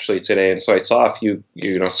is actually today, and so I saw a few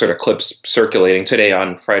sort of clips circulating today.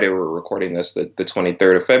 On Friday we're recording this, the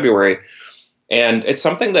 23rd of February, and it's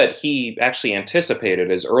something that he actually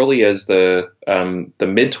anticipated as early as the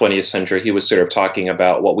mid 20th century. He was sort of talking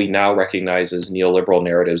about what we now recognize as neoliberal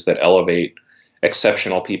narratives that elevate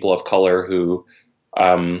exceptional people of color who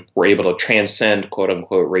were able to transcend quote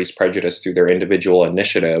unquote race prejudice through their individual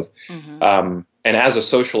initiative. Mm-hmm. And as a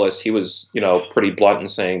socialist, he was, pretty blunt in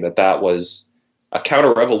saying that was a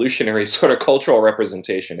counter-revolutionary sort of cultural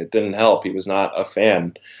representation. It didn't help. He was not a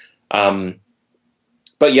fan.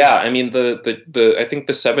 But yeah, I mean, I think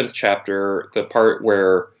the 7th chapter, the part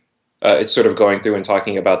where it's sort of going through and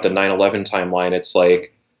talking about the 9/11 timeline, it's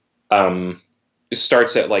like, it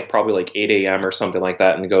starts at like probably like 8 a.m. or something like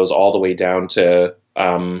that, and goes all the way down to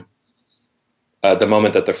the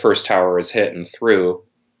moment that the first tower is hit and through.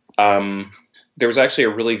 There was actually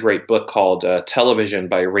a really great book called Television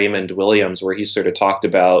by Raymond Williams, where he sort of talked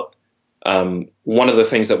about one of the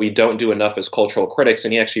things that we don't do enough as cultural critics,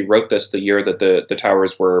 and he actually wrote this the year that the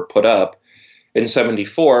towers were put up in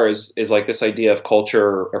 1974, is like this idea of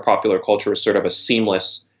culture or popular culture is sort of a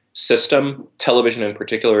seamless system. Television in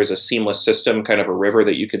particular is a seamless system, kind of a river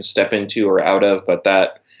that you can step into or out of, but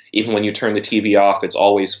that even when you turn the TV off, it's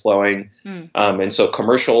always flowing. And so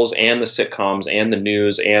commercials and the sitcoms and the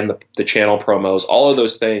news and the channel promos, all of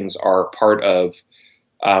those things are part of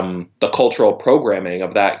the cultural programming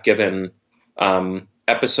of that given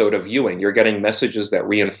episode of viewing. You're getting messages that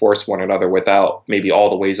reinforce one another without maybe all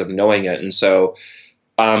the ways of knowing it. And so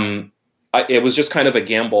it was just kind of a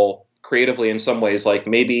gamble creatively in some ways, like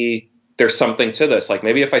maybe there's something to this. Like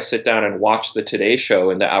maybe if I sit down and watch the Today Show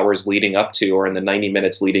in the hours leading up to, or in the 90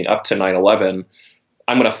 minutes leading up to 9/11,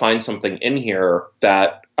 I'm going to find something in here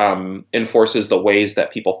that enforces the ways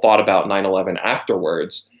that people thought about 9/11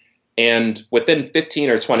 afterwards. And within 15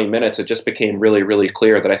 or 20 minutes, it just became really, really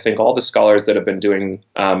clear that I think all the scholars that have been doing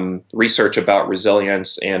research about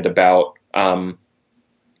resilience and about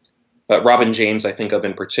Robin James, I think of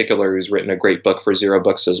in particular, who's written a great book for Zero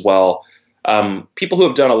Books as well. People who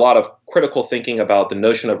have done a lot of critical thinking about the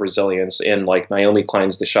notion of resilience in like Naomi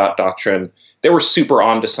Klein's The Shot Doctrine, they were super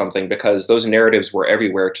onto something because those narratives were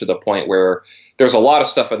everywhere to the point where there's a lot of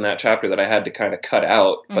stuff in that chapter that I had to kind of cut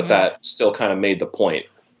out, but that still kind of made the point,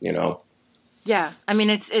 Yeah. I mean,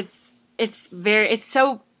 it's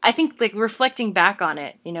so, I think like reflecting back on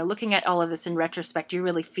it, looking at all of this in retrospect, you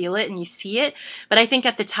really feel it and you see it. But I think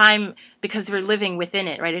at the time, because we're living within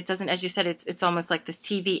it, right? It doesn't, as you said, it's almost like this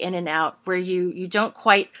TV in and out where you don't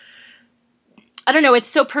quite, I don't know, it's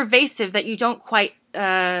so pervasive that you don't quite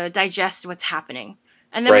digest what's happening.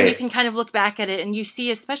 And then when you can kind of look back at it and you see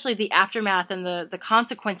especially the aftermath and the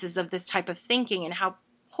consequences of this type of thinking and how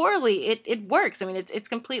poorly it works. I mean, it's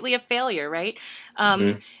completely a failure, right?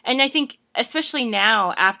 And I think especially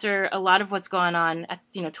now, after a lot of what's gone on,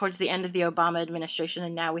 towards the end of the Obama administration,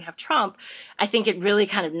 and now we have Trump, I think it really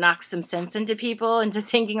kind of knocks some sense into people, into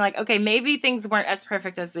thinking like, okay, maybe things weren't as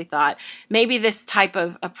perfect as we thought. Maybe this type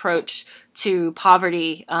of approach to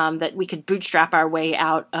poverty, that we could bootstrap our way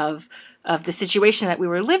out of the situation that we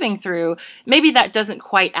were living through, maybe that doesn't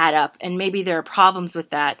quite add up. And maybe there are problems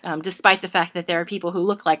with that, despite the fact that there are people who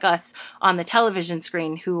look like us on the television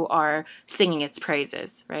screen who are singing its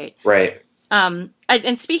praises, right? Right.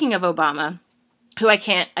 And speaking of Obama, who I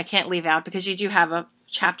can't leave out because you do have a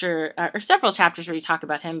chapter or several chapters where you talk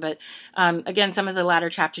about him. But again, some of the latter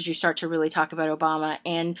chapters you start to really talk about Obama.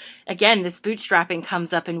 And again, this bootstrapping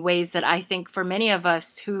comes up in ways that I think for many of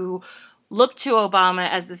us who look to Obama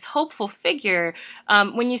as this hopeful figure,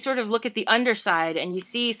 when you sort of look at the underside and you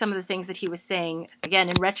see some of the things that he was saying, again,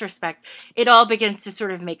 in retrospect, it all begins to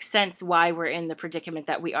sort of make sense why we're in the predicament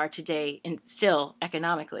that we are today and still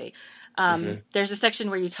economically. There's a section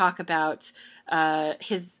where you talk about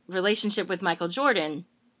his relationship with Michael Jordan,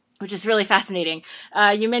 which is really fascinating.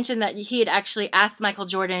 You mentioned that he had actually asked Michael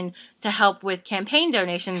Jordan to help with campaign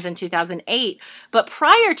donations in 2008. But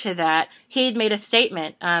prior to that, he had made a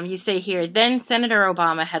statement. You say here, then Senator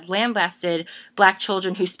Obama had lambasted black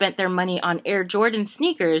children who spent their money on Air Jordan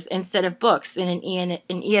sneakers instead of books in an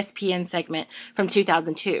ESPN segment from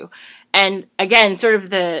 2002. And again, sort of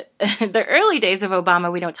the the early days of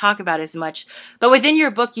Obama we don't talk about as much, but within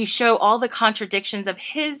your book you show all the contradictions of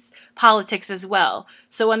his politics as well.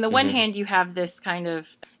 So on the one hand, you have this kind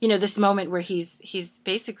of, this moment where he's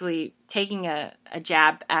basically taking a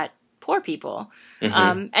jab at poor people.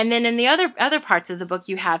 And then in the other parts of the book,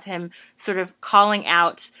 you have him sort of calling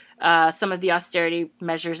out some of the austerity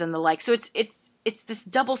measures and the like. So it's this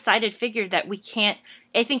double-sided figure that we can't,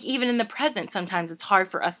 I think even in the present, sometimes it's hard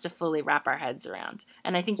for us to fully wrap our heads around.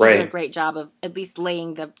 And I think you did a great job of at least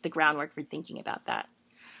laying the groundwork for thinking about that.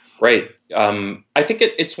 Right. I think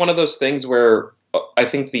it's one of those things where I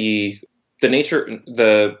think the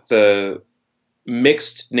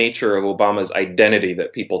mixed nature of Obama's identity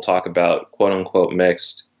that people talk about, quote unquote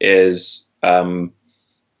mixed, is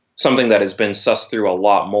something that has been sussed through a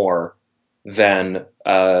lot more than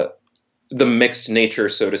the mixed nature,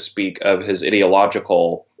 so to speak, of his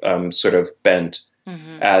ideological sort of bent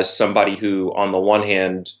as somebody who, on the one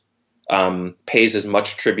hand, pays as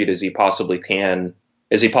much tribute as he possibly can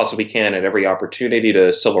at every opportunity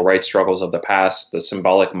to civil rights struggles of the past, the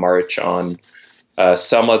symbolic march on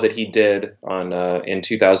Selma that he did in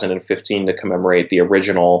 2015 to commemorate the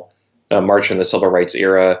original march in the civil rights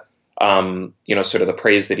era. Sort of the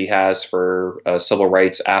praise that he has for civil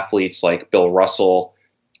rights athletes like Bill Russell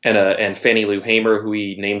and Fannie Lou Hamer, who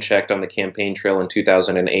he name-checked on the campaign trail in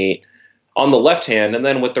 2008, on the left hand. And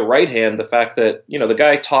then with the right hand, the fact that, the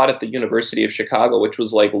guy taught at the University of Chicago, which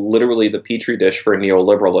was like literally the petri dish for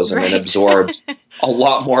neoliberalism, and absorbed a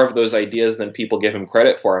lot more of those ideas than people give him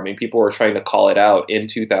credit for. I mean, people were trying to call it out in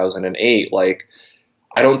 2008. Like,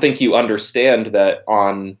 I don't think you understand that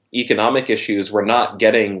on economic issues, we're not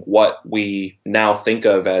getting what we now think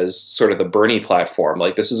of as sort of the Bernie platform.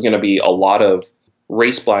 Like, this is going to be a lot of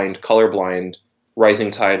race-blind, colorblind,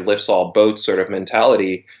 rising tide lifts all boats sort of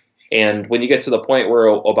mentality. And when you get to the point where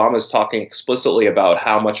Obama's talking explicitly about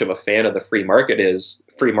how much of a fan of the free market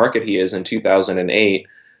he is in 2008,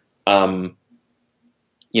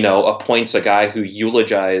 appoints a guy who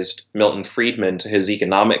eulogized Milton Friedman to his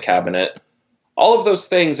economic cabinet. All of those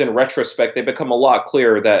things, in retrospect, they become a lot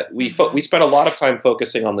clearer that we spent a lot of time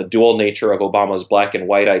focusing on the dual nature of Obama's black and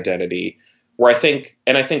white identity, where I think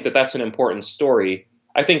that that's an important story.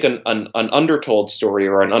 I think an undertold story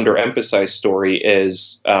or an underemphasized story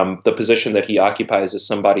is the position that he occupies as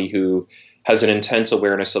somebody who has an intense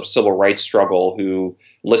awareness of civil rights struggle, who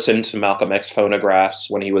listened to Malcolm X phonographs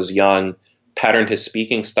when he was young, patterned his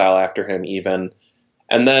speaking style after him even,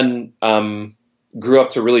 and then grew up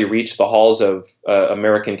to really reach the halls of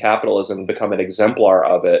American capitalism and become an exemplar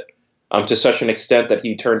of it, to such an extent that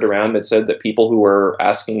he turned around and said that people who were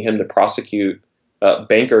asking him to prosecute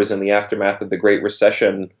bankers in the aftermath of the Great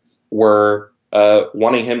Recession were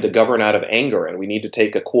wanting him to govern out of anger, and we need to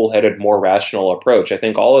take a cool-headed, more rational approach. I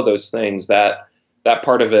think all of those things, that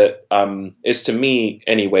part of it is, to me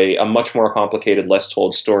anyway, a much more complicated, less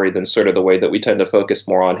told story than sort of the way that we tend to focus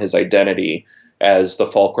more on his identity as the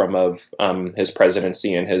fulcrum of his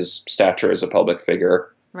presidency and his stature as a public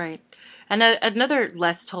figure. Right. And another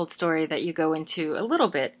less told story that you go into a little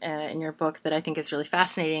bit in your book that I think is really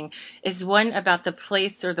fascinating is one about the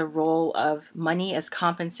place or the role of money as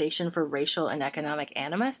compensation for racial and economic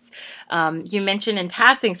animus. You mentioned in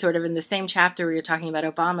passing, sort of in the same chapter where you're talking about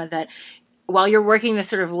Obama, that while you're working this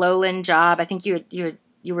sort of lowland job, I think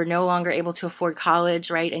you were no longer able to afford college,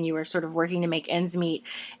 right? And you were sort of working to make ends meet.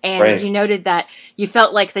 And you noted that you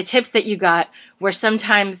felt like the tips that you got were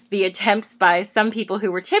sometimes the attempts by some people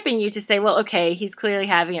who were tipping you to say, well, okay, he's clearly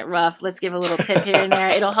having it rough. Let's give a little tip here and there.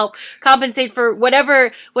 It'll help compensate for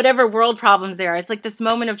whatever world problems there are. It's like this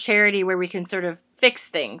moment of charity where we can sort of fix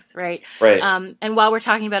things, right? Right. And while we're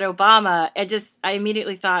talking about Obama, I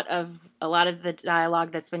immediately thought of a lot of the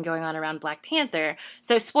dialogue that's been going on around Black Panther.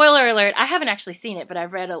 So spoiler alert, I haven't actually seen it, but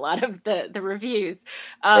I've read a lot of the reviews.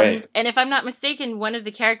 And if I'm not mistaken, one of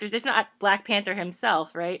the characters, if not Black Panther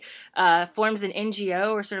himself, right, forms an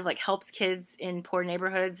NGO or sort of like helps kids in poor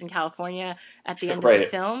neighborhoods in California at the end of the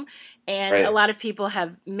film. And a lot of people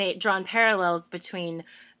have drawn parallels between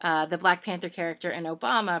the Black Panther character and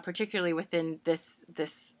Obama, particularly within this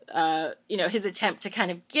his attempt to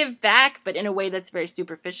kind of give back, but in a way that's very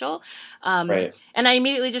superficial. And I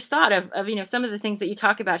immediately just thought of some of the things that you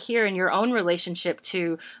talk about here in your own relationship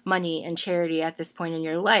to money and charity at this point in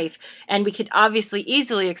your life. And we could obviously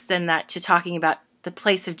easily extend that to talking about the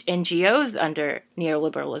place of NGOs under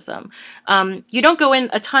neoliberalism. You don't go in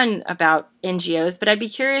a ton about NGOs, but I'd be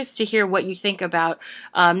curious to hear what you think about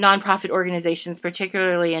nonprofit organizations,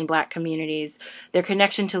 particularly in Black communities, their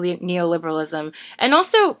connection to neoliberalism, and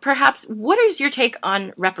also perhaps what is your take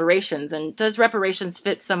on reparations, and does reparations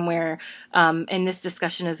fit somewhere in this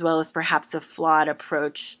discussion as well as perhaps a flawed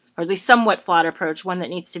approach, or at least somewhat flawed approach, one that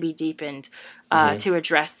needs to be deepened to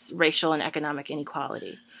address racial and economic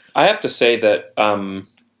inequality? I have to say that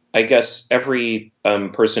I guess every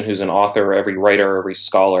person who's an author, every writer, every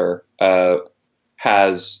scholar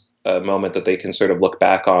has a moment that they can sort of look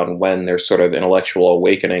back on when their sort of intellectual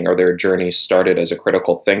awakening or their journey started as a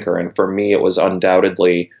critical thinker. And for me, it was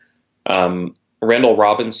undoubtedly Randall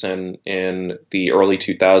Robinson in the early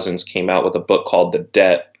 2000s came out with a book called The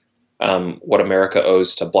Debt, What America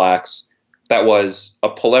Owes to Blacks. That was a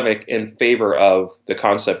polemic in favor of the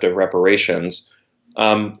concept of reparations.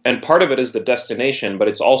 And part of it is the destination, but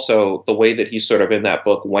it's also the way that he sort of in that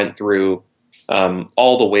book went through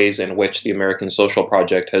all the ways in which the American social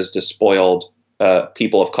project has despoiled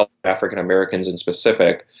people of color, African Americans in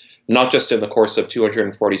specific, not just in the course of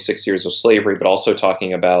 246 years of slavery, but also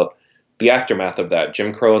talking about the aftermath of that,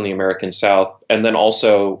 Jim Crow in the American South, and then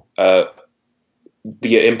also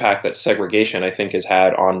the impact that segregation, I think, has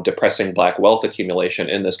had on depressing Black wealth accumulation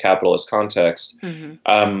in this capitalist context,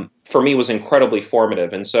 for me was incredibly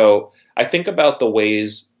formative. And so I think about the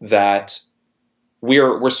ways that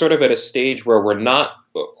we're sort of at a stage where we're not,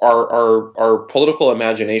 our political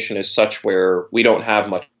imagination is such where we don't have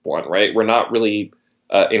much one, right? We're not really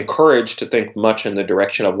encouraged to think much in the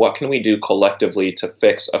direction of what can we do collectively to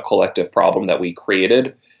fix a collective problem that we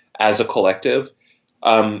created as a collective.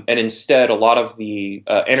 And instead, a lot of the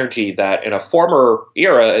energy that in a former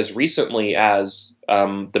era, as recently as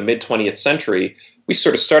the mid-20th century, we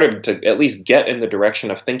sort of started to at least get in the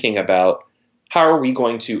direction of thinking about how are we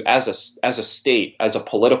going to, as a state, as a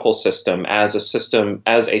political system, as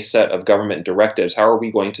a set of government directives, how are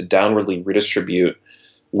we going to downwardly redistribute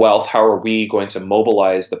wealth? How are we going to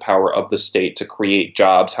mobilize the power of the state to create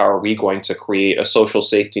jobs? How are we going to create a social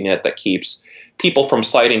safety net that keeps people from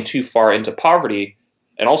sliding too far into poverty?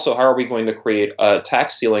 And also, how are we going to create a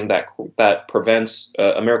tax ceiling that prevents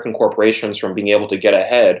American corporations from being able to get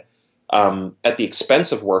ahead at the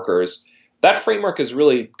expense of workers? That framework has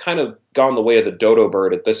really kind of gone the way of the dodo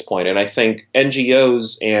bird at this point. And I think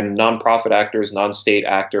NGOs and nonprofit actors, non-state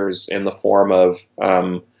actors in the form of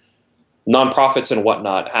nonprofits and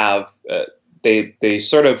whatnot have they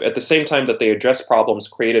sort of, at the same time that they address problems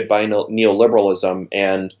created by neoliberalism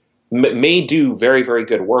and may do very, very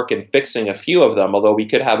good work in fixing a few of them, although we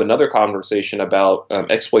could have another conversation about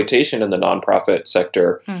exploitation in the nonprofit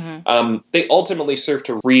sector. They ultimately serve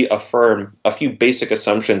to reaffirm a few basic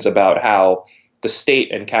assumptions about how the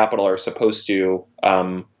state and capital are supposed to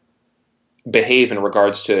behave in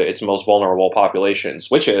regards to its most vulnerable populations,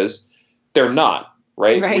 which is they're not,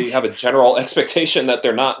 right? We have a general expectation that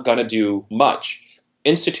they're not going to do much.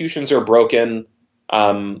 Institutions are broken.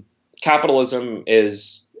 Capitalism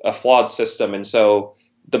is a flawed system. And so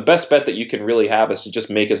the best bet that you can really have is to just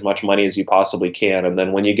make as much money as you possibly can. And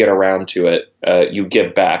then when you get around to it, you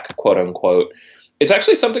give back, quote unquote. It's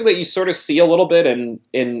actually something that you sort of see a little bit in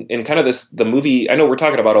kind of the movie. I know we're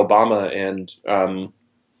talking about Obama and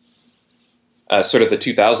sort of the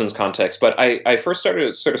 2000s context, but I first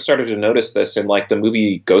started to notice this in like the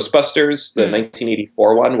movie Ghostbusters, the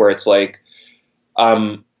 1984 one, where it's like,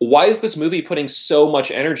 why is this movie putting so much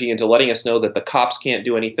energy into letting us know that the cops can't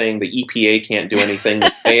do anything, the EPA can't do anything,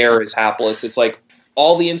 the mayor is hapless? It's like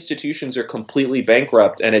all the institutions are completely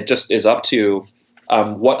bankrupt, and it just is up to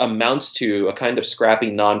what amounts to a kind of scrappy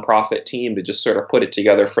nonprofit team to just sort of put it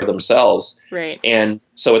together for themselves. Right. And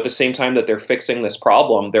so at the same time that they're fixing this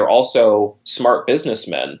problem, they're also smart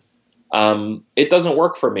businessmen. It doesn't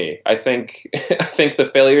work for me. I think the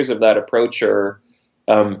failures of that approach are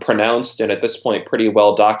pronounced and at this point pretty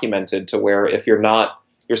well documented, to where if you're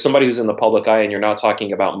somebody who's in the public eye and you're not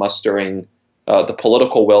talking about mustering the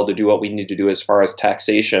political will to do what we need to do as far as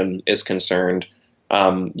taxation is concerned,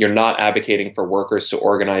 you're not advocating for workers to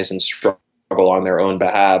organize and struggle on their own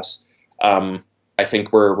behalves. I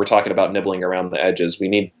think we're talking about nibbling around the edges. We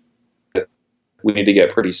need to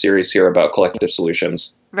get pretty serious here about collective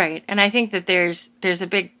solutions. Right. And I think that there's a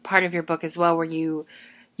big part of your book as well where you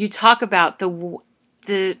talk about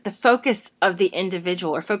the focus of the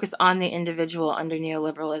individual, or focus on the individual under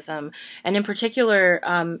neoliberalism. And in particular,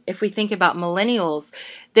 if we think about millennials,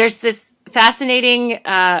 there's this fascinating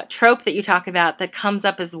trope that you talk about that comes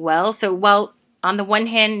up as well. So while on the one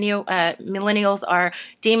hand, millennials are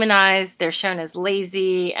demonized. They're shown as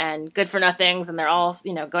lazy and good for nothings, and they're all,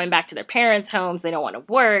 going back to their parents' homes. They don't want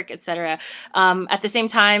to work, etc. At the same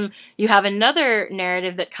time, you have another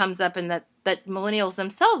narrative that comes up, and that millennials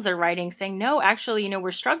themselves are writing, saying, no, actually, we're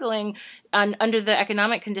struggling under the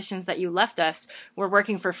economic conditions that you left us. We're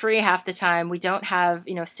working for free half the time. We don't have,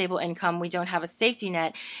 stable income. We don't have a safety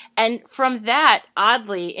net. And from that,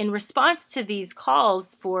 oddly, in response to these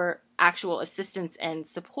calls for actual assistance and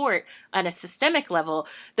support on a systemic level,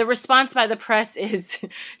 the response by the press is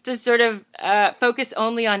to sort of focus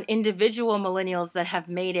only on individual millennials that have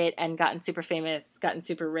made it and gotten super famous, gotten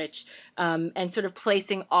super rich, and sort of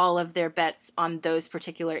placing all of their bets on those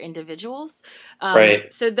particular individuals.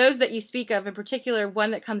 Right. So those that you speak of in particular,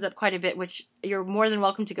 one that comes up quite a bit, which you're more than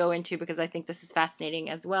welcome to go into because I think this is fascinating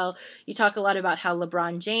as well. You talk a lot about how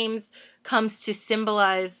LeBron James comes to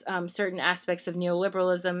symbolize certain aspects of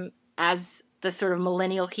neoliberalism as the sort of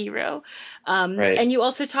millennial hero. Right. And you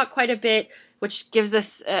also talk quite a bit, which gives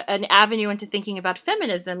us an avenue into thinking about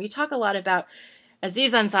feminism. You talk a lot about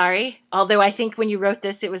Aziz Ansari, although I think when you wrote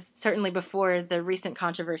this, it was certainly before the recent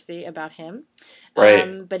controversy about him.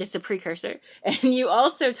 Right. But it's a precursor. And you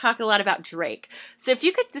also talk a lot about Drake. So if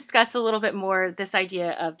you could discuss a little bit more this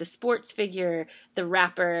idea of the sports figure, the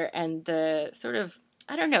rapper, and the sort of,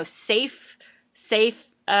 I don't know, safe,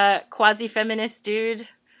 quasi-feminist dude.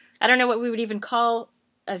 I don't know what we would even call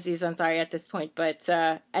Aziz Ansari at this point, but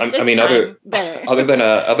other than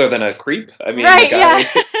a creep. I mean, right, the guy,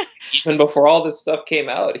 even before all this stuff came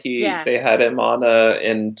out, they had him on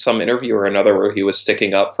in some interview or another where he was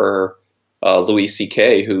sticking up for Louis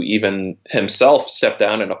C.K., who even himself stepped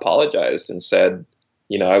down and apologized and said,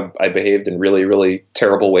 I behaved in really, really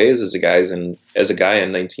terrible ways as a guy in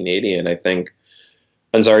 1980, and I think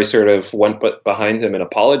Ansari sort of went behind him and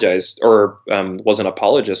apologized, or was an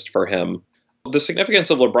apologist for him. The significance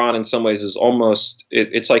of LeBron in some ways is almost,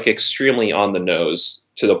 it's like extremely on the nose,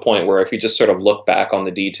 to the point where if you just sort of look back on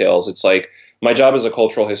the details, it's like my job as a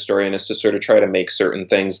cultural historian is to sort of try to make certain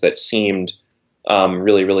things that seemed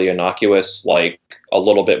really, really innocuous, like a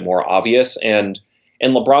little bit more obvious. And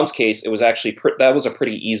in LeBron's case, it was actually that was a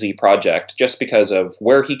pretty easy project just because of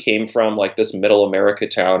where he came from, like this middle America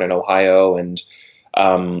town in Ohio, and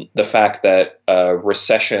the fact that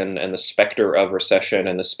recession and the specter of recession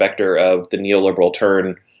and the specter of the neoliberal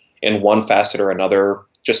turn in one facet or another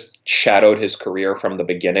just shadowed his career from the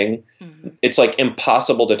beginning. Mm-hmm. It's like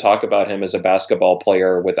impossible to talk about him as a basketball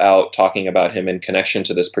player without talking about him in connection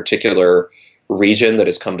to this particular region that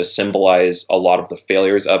has come to symbolize a lot of the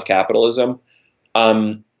failures of capitalism.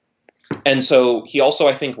 And so he also,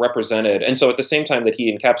 I think, represented, and so at the same time that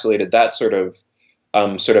he encapsulated that sort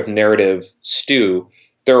of narrative stew,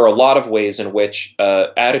 there are a lot of ways in which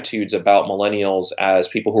attitudes about millennials as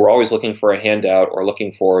people who are always looking for a handout or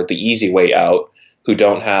looking for the easy way out, who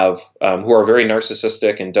don't have, who are very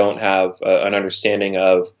narcissistic and don't have an understanding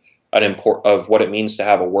of what it means to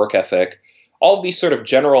have a work ethic. All of these sort of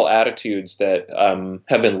general attitudes that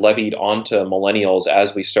have been levied onto millennials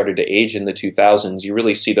as we started to age in the 2000s, you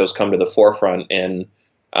really see those come to the forefront in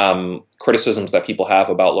criticisms that people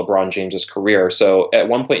have about LeBron James's career. So at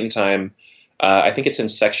one point in time, I think it's in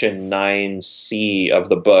section 9C of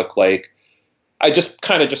the book, like I just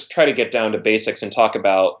kind of try to get down to basics and talk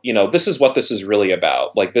about, this is what this is really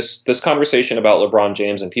about. Like this conversation about LeBron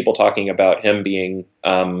James and people talking about him being,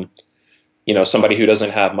 somebody who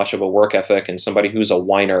doesn't have much of a work ethic and somebody who's a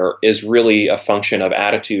whiner is really a function of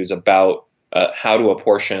attitudes about how to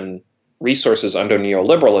apportion resources under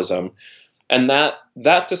neoliberalism. And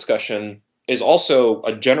that discussion is also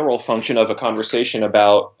a general function of a conversation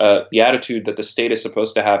about the attitude that the state is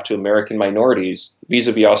supposed to have to American minorities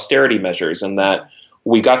vis-a-vis austerity measures, and that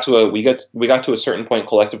we got to a certain point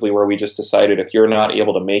collectively where we just decided if you're not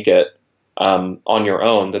able to make it on your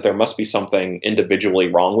own, that there must be something individually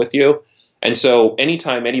wrong with you. And so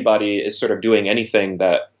anytime anybody is sort of doing anything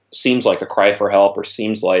that seems like a cry for help or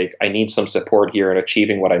seems like I need some support here in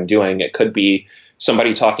achieving what I'm doing, it could be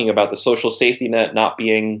somebody talking about the social safety net not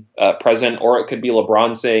being present, or it could be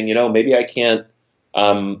LeBron saying, maybe I can't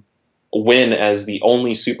win as the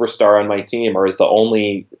only superstar on my team, or as the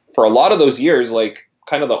only, for a lot of those years, like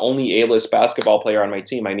kind of the only A-list basketball player on my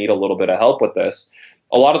team. I need a little bit of help with this.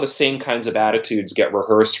 A lot of the same kinds of attitudes get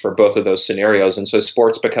rehearsed for both of those scenarios. And so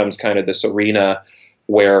sports becomes kind of this arena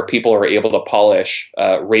where people are able to polish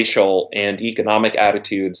racial and economic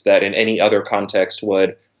attitudes that in any other context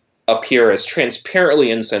would appear as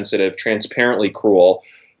transparently insensitive, transparently cruel,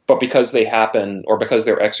 but because they happen, or because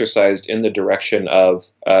they're exercised in the direction of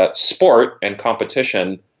sport and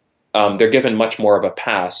competition, they're given much more of a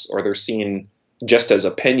pass, or they're seen just as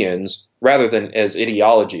opinions rather than as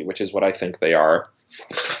ideology, which is what I think they are.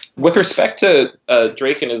 With respect to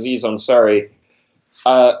Drake and Aziz Ansari,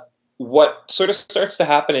 what sort of starts to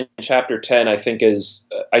happen in chapter 10, I think, is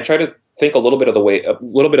I try to think a little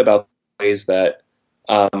bit about ways that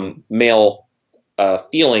male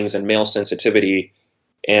feelings and male sensitivity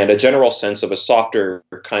and a general sense of a softer,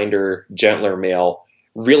 kinder, gentler male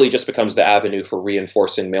really just becomes the avenue for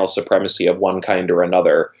reinforcing male supremacy of one kind or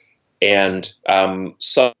another. And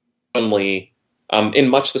suddenly, in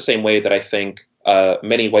much the same way that I think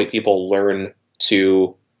many white people learn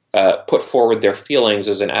to put forward their feelings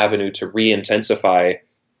as an avenue to re-intensify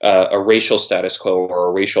a racial status quo or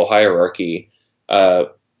a racial hierarchy,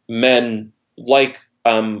 men like,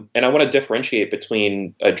 and I want to differentiate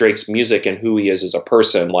between Drake's music and who he is as a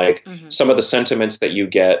person. Like some of the sentiments that you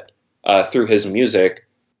get through his music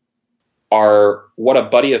are what a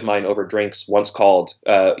buddy of mine over drinks once called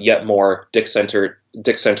yet more dick-centered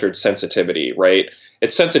sensitivity, right?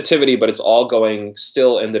 It's sensitivity, but it's all going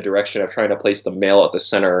still in the direction of trying to place the male at the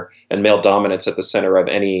center and male dominance at the center of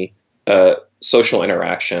any social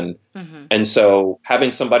interaction. And so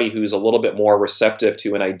having somebody who's a little bit more receptive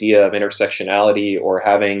to an idea of intersectionality or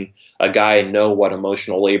having a guy know what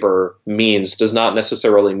emotional labor means does not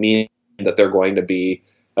necessarily mean that they're going to be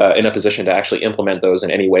in a position to actually implement those in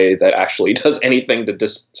any way that actually does anything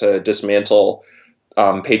to dismantle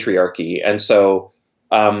patriarchy. And so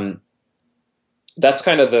that's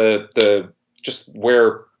kind of the just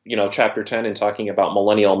where, chapter 10 in talking about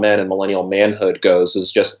millennial men and millennial manhood goes,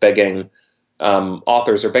 is just begging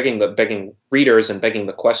authors or begging readers and begging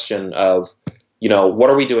the question of, what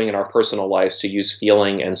are we doing in our personal lives to use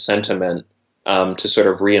feeling and sentiment to sort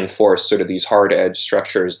of reinforce sort of these hard edge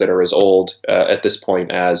structures that are as old at this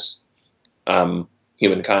point as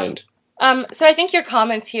humankind. So I think your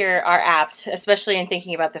comments here are apt, especially in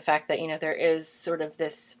thinking about the fact that, there is sort of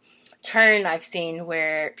this turn I've seen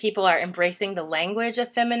where people are embracing the language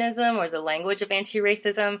of feminism or the language of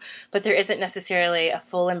anti-racism, but there isn't necessarily a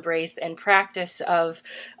full embrace and practice of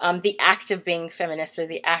the act of being feminist or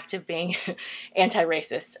the act of being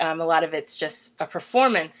anti-racist. A lot of it's just a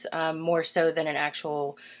performance more so than an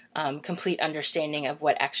actual complete understanding of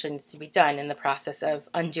what actually needs to be done in the process of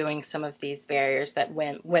undoing some of these barriers that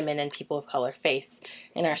women and people of color face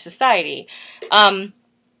in our society.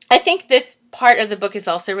 I think this part of the book is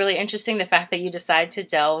also really interesting, the fact that you decide to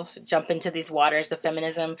jump into these waters of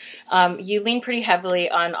feminism. You lean pretty heavily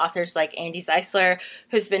on authors like Andy Zeisler,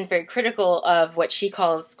 who's been very critical of what she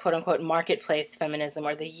calls, quote unquote, marketplace feminism,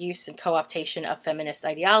 or the use and co-optation of feminist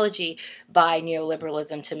ideology by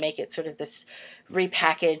neoliberalism to make it sort of this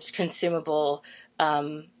repackaged, consumable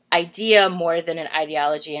idea more than an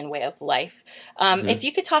ideology and way of life. If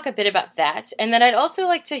you could talk a bit about that. And then I'd also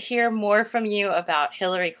like to hear more from you about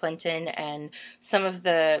Hillary Clinton and some of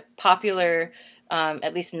the popular,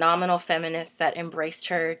 at least nominal feminists that embraced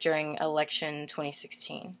her during election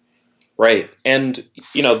 2016. Right. And,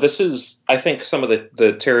 this is, I think, some of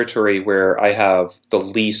the territory where I have the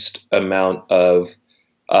least amount of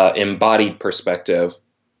embodied perspective.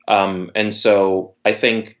 And so I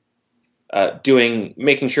think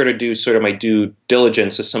making sure to do sort of my due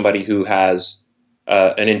diligence as somebody who has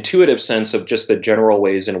an intuitive sense of just the general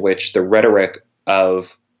ways in which the rhetoric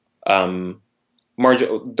of marginalized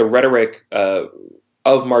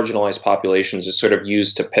populations is sort of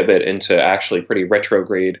used to pivot into actually pretty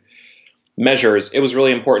retrograde measures. It was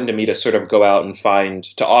really important to me to sort of go out and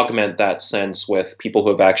to augment that sense with people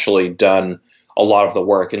who have actually done a lot of the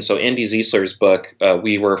work. And so Andy Zeisler's book,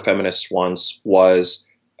 We Were Feminists Once, was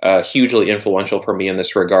hugely influential for me in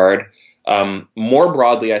this regard. More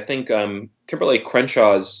broadly, I think Kimberly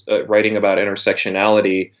Crenshaw's writing about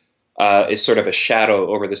intersectionality is sort of a shadow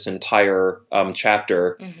over this entire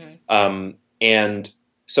chapter. And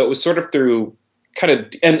so it was sort of through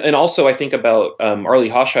and also I think about Arlie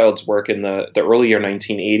Hochschild's work in the earlier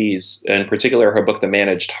 1980s, in particular her book, The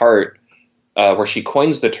Managed Heart, where she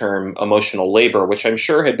coins the term emotional labor, which I'm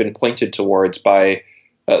sure had been pointed towards by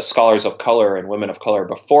scholars of color and women of color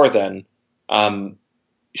before then.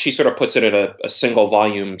 She sort of puts it in a single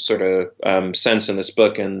volume sort of sense in this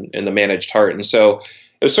book and in The Managed Heart. And so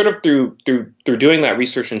it was sort of through doing that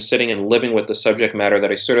research and sitting and living with the subject matter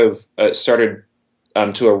that I sort of started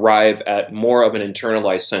to arrive at more of an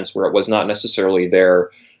internalized sense where it was not necessarily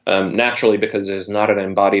there naturally, because it is not an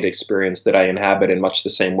embodied experience that I inhabit in much the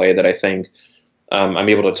same way that I think I'm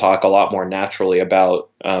able to talk a lot more naturally about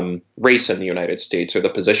race in the United States, or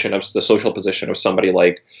the social position of somebody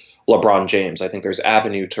like LeBron James. I think there's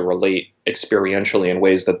avenue to relate experientially in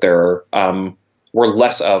ways that there were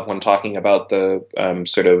less of when talking about the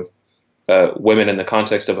sort of women in the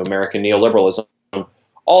context of American neoliberalism.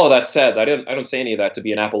 all of that said, I don't say any of that to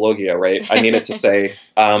be an apologia, right? I mean it to say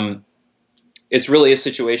it's really a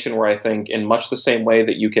situation where I think, in much the same way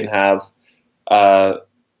that you can have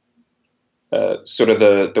sort of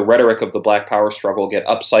the rhetoric of the Black Power struggle get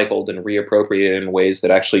upcycled and reappropriated in ways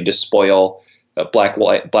that actually despoil Black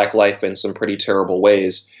life in some pretty terrible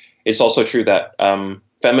ways. It's also true that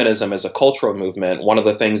feminism as a cultural movement, one of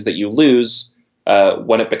the things that you lose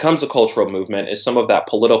when it becomes a cultural movement is some of that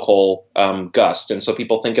political gust. And so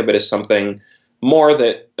people think of it as something more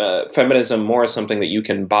that feminism more as something that you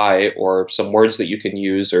can buy, or some words that you can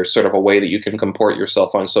use, or sort of a way that you can comport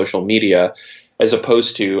yourself on social media, as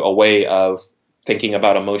opposed to a way of thinking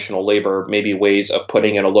about emotional labor, maybe ways of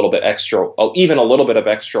putting in a little bit extra, even a little bit of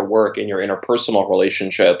extra work in your interpersonal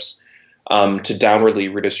relationships to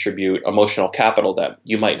downwardly redistribute emotional capital that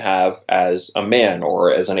you might have as a man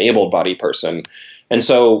or as an able-bodied person. And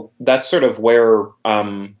so that's sort of where,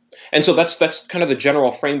 and so that's kind of the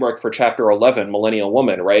general framework for Chapter 11, Millennial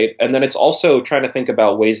Woman, right? And then it's also trying to think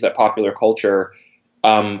about ways that popular culture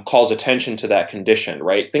calls attention to that condition,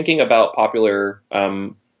 right? Thinking about pop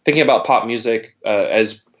music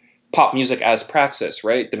as pop music as praxis,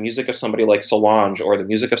 right? The music of somebody like Solange, or the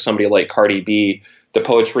music of somebody like Cardi B, the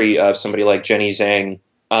poetry of somebody like Jenny Zhang,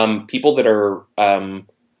 people that are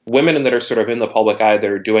women that are sort of in the public eye that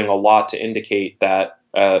are doing a lot to indicate that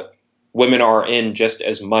women are in just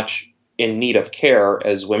as much in need of care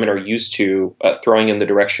as women are used to throwing in the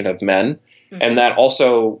direction of men. Mm-hmm. And that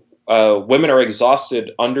also women are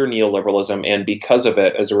exhausted under neoliberalism, and because of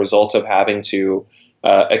it, as a result of having to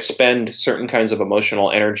expend certain kinds of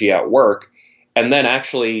emotional energy at work, and then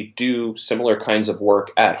actually do similar kinds of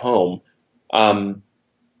work at home.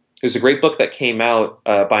 There's a great book that came out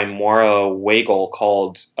by Moira Weigel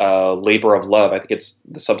called Labor of Love. I think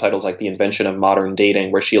the subtitle's like The Invention of Modern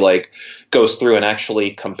Dating, where she like goes through and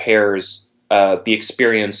actually compares the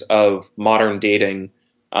experience of modern dating,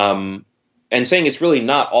 and saying it's really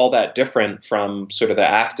not all that different from sort of the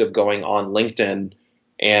act of going on LinkedIn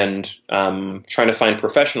and trying to find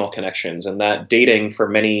professional connections, and that dating for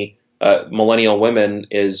many millennial women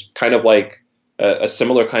is kind of like a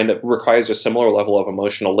similar kind of requires a similar level of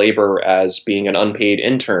emotional labor as being an unpaid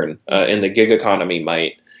intern in the gig economy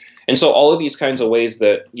might. And so all of these kinds of ways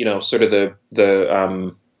that, you know, sort of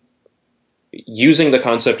the using the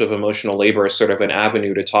concept of emotional labor as sort of an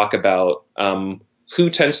avenue to talk about who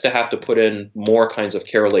tends to have to put in more kinds of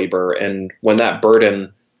care labor, and when that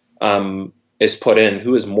burden is put in,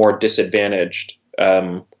 who is more disadvantaged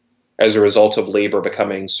as a result of labor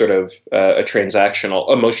becoming sort of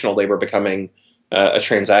emotional labor becoming a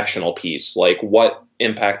transactional piece. Like, what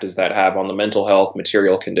impact does that have on the mental health,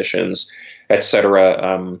 material conditions, et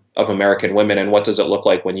cetera, of American women? And what does it look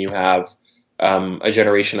like when you have a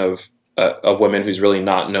generation of women who's really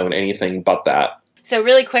not known anything but that? So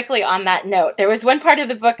really quickly on that note, there was one part of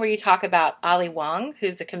the book where you talk about Ali Wong,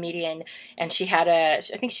 who's a comedian, and she had I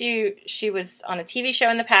think she was on a TV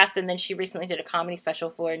show in the past, and then she recently did a comedy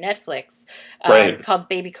special for Netflix called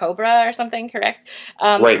Baby Cobra or something, correct?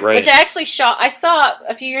 Right. Which I actually I saw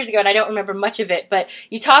a few years ago, and I don't remember much of it, but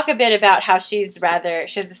you talk a bit about how she has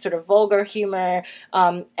this sort of vulgar humor,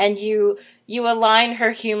 and you align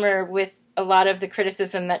her humor with a lot of the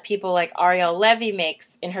criticism that people like Ariel Levy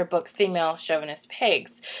makes in her book, Female Chauvinist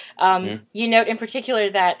Pigs. You note in particular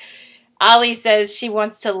that Ali says she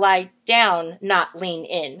wants to lie down, not lean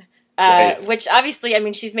in. Which obviously, I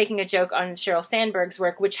mean, she's making a joke on Sheryl Sandberg's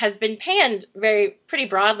work, which has been panned pretty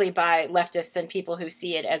broadly by leftists and people who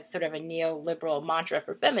see it as sort of a neoliberal mantra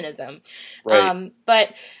for feminism. Right.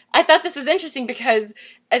 But I thought this was interesting because,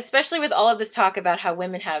 especially with all of this talk about how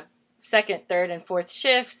women have second, third, and fourth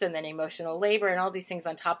shifts, and then emotional labor and all these things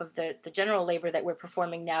on top of the general labor that we're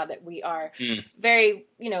performing now, that we are very,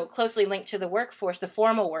 closely linked to the workforce, the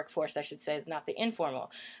formal workforce, I should say, not the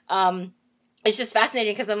informal. It's just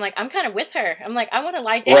fascinating because I'm like, I'm kind of with her. I'm like, I want to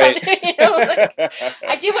lie down. Right.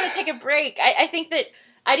 I do want to take a break. I think that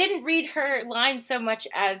I didn't read her line so much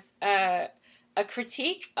as a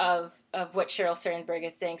critique of what Sheryl Sandberg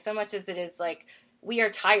is saying, so much as it is like, we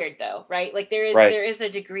are tired though, right? Like there is a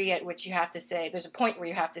degree at which you have to say, there's a point where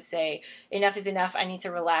you have to say, enough is enough. I need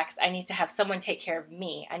to relax. I need to have someone take care of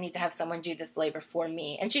me. I need to have someone do this labor for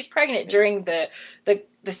me. And she's pregnant during the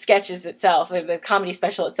sketches itself, or the comedy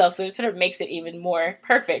special itself. So it sort of makes it even more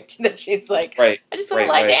perfect that she's like, I just want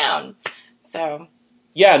to lie down. So.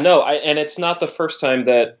 Yeah, no. And it's not the first time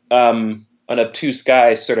that, an obtuse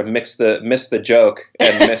guy sort of missed the joke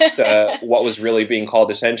and missed what was really being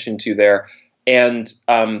called attention to there. And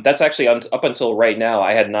that's actually up until right now,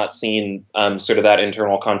 I had not seen sort of that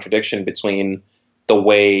internal contradiction between the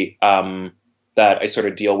way that I sort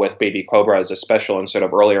of deal with Baby Cobra as a special and sort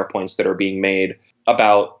of earlier points that are being made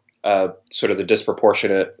about sort of the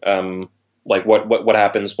disproportionate, like what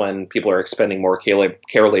happens when people are expending more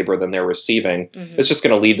care labor than they're receiving. Mm-hmm. It's just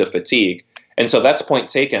going to lead to fatigue. And so that's point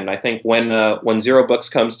taken. I think when Zero Books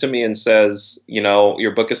comes to me and says,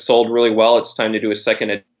 your book is sold really well, it's time to do a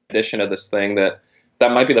second edition of this thing, that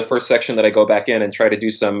might be the first section that I go back in and try to do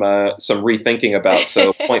some rethinking about.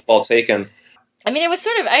 So point well taken. I mean, it was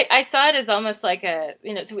sort of, I saw it as almost like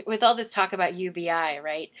so with all this talk about UBI,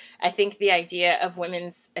 right? I think the idea of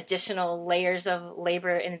women's additional layers of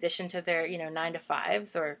labor in addition to their, 9 to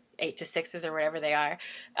 5s or 8 to 6s or whatever they are.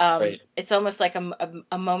 Right. It's almost like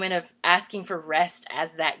a moment of asking for rest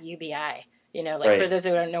as that UBI, right. For those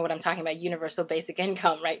who don't know what I'm talking about, universal basic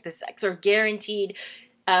income, right? This sort of guaranteed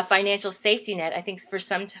financial safety net. I think for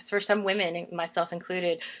some women, myself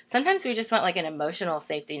included, sometimes we just want like an emotional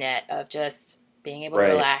safety net of just being able to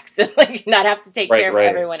relax and like not have to take care of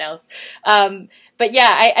everyone else. But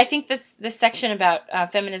yeah, I think this section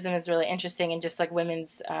about feminism is really interesting, and just like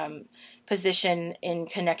women's position in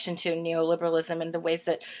connection to neoliberalism and the ways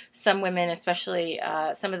that some women, especially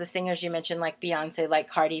some of the singers you mentioned, like Beyonce, like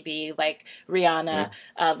Cardi B, like Rihanna,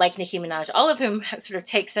 like Nicki Minaj, all of whom sort of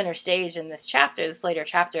take center stage in this later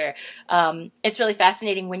chapter. It's really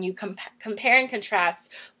fascinating when you compare and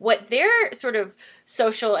contrast what their sort of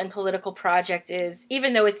social and political project is,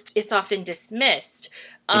 even though it's often dismissed.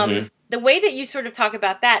 The way that you sort of talk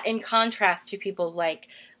about that in contrast to people like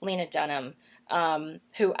Lena Dunham,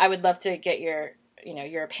 who I would love to get your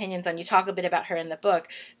opinions on. You talk a bit about her in the book,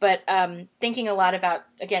 but thinking a lot about,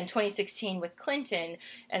 again, 2016 with Clinton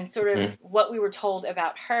and sort of what we were told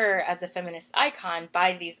about her as a feminist icon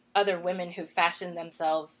by these other women who fashioned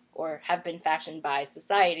themselves or have been fashioned by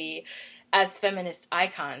society as feminist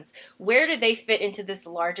icons. Where do they fit into this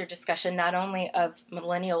larger discussion, not only of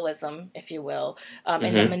millennialism, if you will,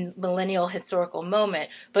 in the millennial historical moment,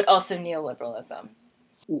 but also neoliberalism?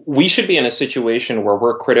 We should be in a situation where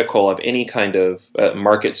we're critical of any kind of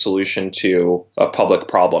market solution to a public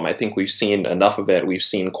problem. I think we've seen enough of it. We've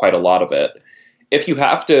seen quite a lot of it. If you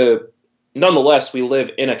have to, nonetheless, we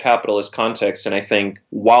live in a capitalist context. And I think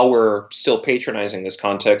while we're still patronizing this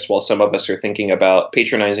context, while some of us are thinking about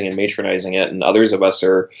patronizing and matronizing it, and others of us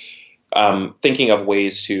are thinking of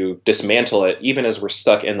ways to dismantle it, even as we're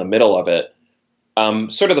stuck in the middle of it,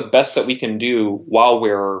 sort of the best that we can do while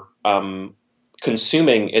we're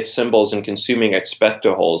consuming its symbols and consuming its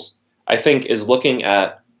spectacles, I think, is looking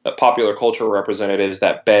at popular cultural representatives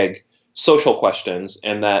that beg social questions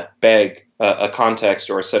and that beg a context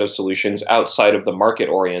or a set of solutions outside of the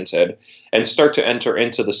market-oriented, and start to enter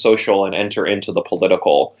into the social and enter into the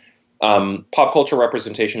political. Pop culture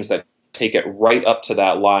representations that take it right up to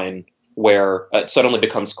that line where it suddenly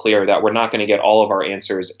becomes clear that we're not going to get all of our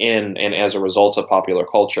answers in and as a result of popular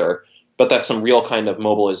culture, but that some real kind of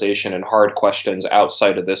mobilization and hard questions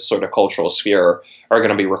outside of this sort of cultural sphere are going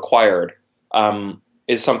to be required,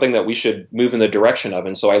 is something that we should move in the direction of.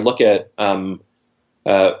 And so I look at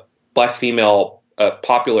Black female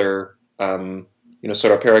popular,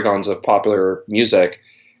 sort of paragons of popular music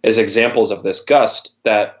as examples of this gust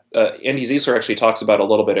that Andy Ziesler actually talks about a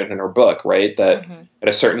little bit in her book, right? That at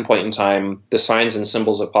a certain point in time, the signs and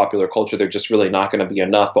symbols of popular culture, they're just really not going to be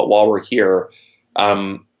enough. But while we're here,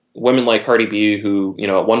 women like Cardi B, who,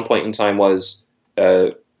 at one point in time was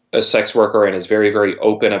a sex worker and is very, very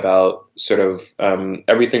open about sort of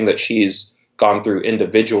everything that she's gone through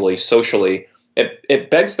individually, socially, it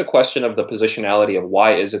begs the question of the positionality of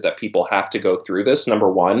why is it that people have to go through this,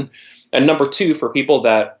 number one. And number two, for people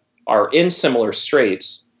that are in similar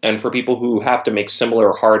straits and for people who have to make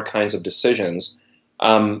similar hard kinds of decisions,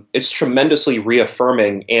 it's tremendously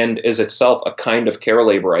reaffirming and is itself a kind of care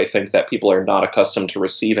labor, I think, that people are not accustomed to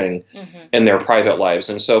receiving in their private lives.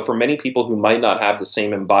 And so for many people who might not have the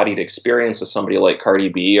same embodied experience as somebody like Cardi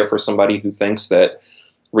B, or for somebody who thinks that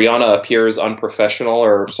Rihanna appears unprofessional,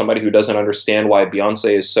 or somebody who doesn't understand why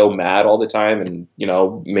Beyonce is so mad all the time and,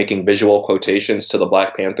 making visual quotations to the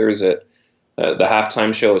Black Panthers at the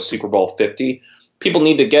halftime show of Super Bowl 50, people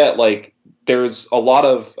need to get, there's a lot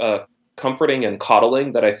of comforting and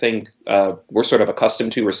coddling that I think we're sort of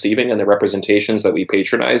accustomed to receiving in the representations that we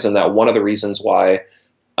patronize, and that one of the reasons why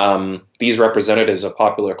these representatives of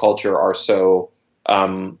popular culture are so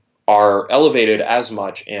are elevated as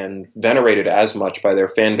much and venerated as much by their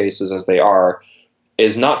fan bases as they are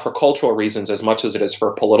is not for cultural reasons as much as it is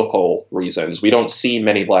for political reasons. We don't see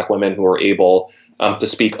many Black women who are able to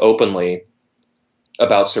speak openly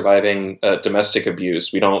about surviving domestic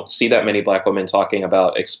abuse. We don't see that many Black women talking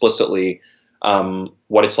about explicitly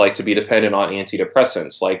what it's like to be dependent on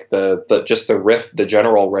antidepressants, like the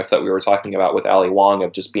general riff that we were talking about with Ali Wong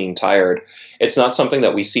of just being tired. It's not something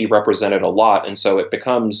that we see represented a lot, and so it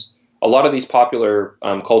becomes a lot of these popular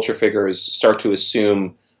culture figures start to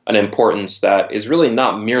assume an importance that is really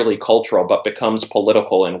not merely cultural, but becomes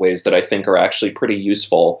political in ways that I think are actually pretty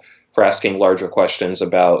useful for asking larger questions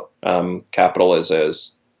about capital as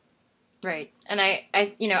is. Right. And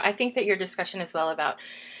I think that your discussion as well about,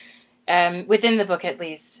 within the book at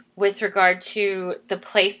least, with regard to the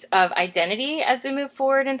place of identity as we move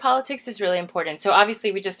forward in politics is really important. So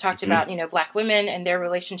obviously we just talked about, Black women and their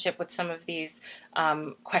relationship with some of these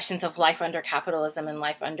questions of life under capitalism and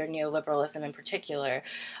life under neoliberalism in particular.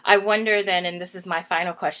 I wonder then, and this is my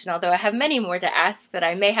final question, although I have many more to ask that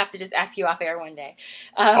I may have to just ask you off air one day.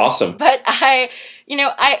 Awesome. But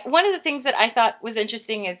one of the things that I thought was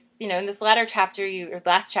interesting is, in this last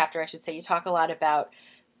chapter, I should say, you talk a lot about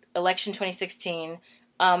election 2016.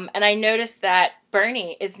 And I noticed that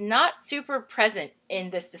Bernie is not super present in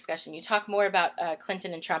this discussion. You talk more about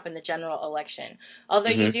Clinton and Trump in the general election. Although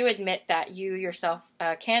you do admit that you yourself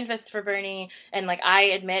canvassed for Bernie. And like, I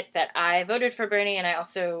admit that I voted for Bernie, and I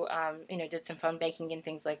also, did some phone banking and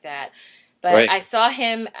things like that. But right. I saw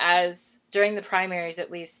him during the primaries,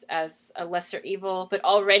 at least, as a lesser evil, but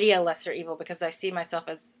already a lesser evil because I see myself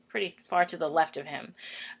as pretty far to the left of him.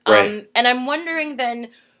 Right. And I'm wondering then,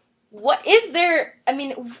 what do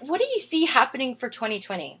you see happening for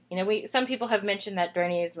 2020? Some people have mentioned that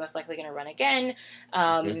Bernie is most likely going to run again.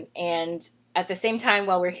 And at the same time,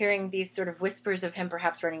 while we're hearing these sort of whispers of him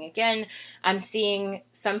perhaps running again, I'm seeing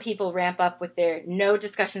some people ramp up with their no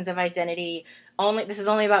discussions of identity. This is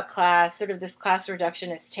only about class, sort of this class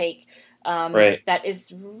reductionist take. Right. That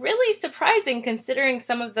is really surprising considering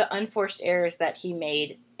some of the unforced errors that he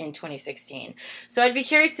made in 2016. So I'd be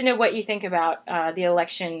curious to know what you think about the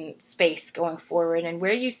election space going forward and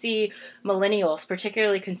where you see millennials,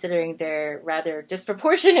 particularly considering their rather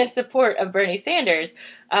disproportionate support of Bernie Sanders.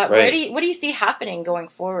 Right. What do you see happening going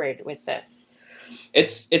forward with this?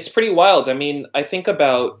 It's pretty wild. I mean, I think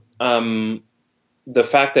about the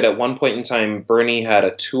fact that at one point in time, Bernie had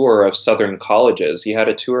a tour of Southern colleges. He had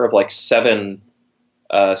a tour of like 7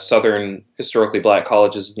 Southern historically Black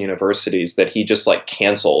colleges and universities that he just like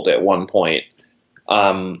canceled at one point.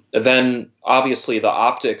 Then obviously the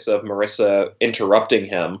optics of Marissa interrupting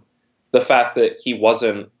him, the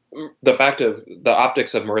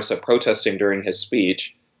optics of Marissa protesting during his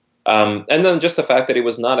speech, and then just the fact that he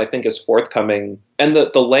was not, I think, as forthcoming, and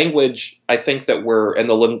the language, I think, and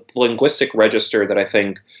the linguistic register that I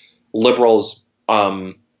think liberals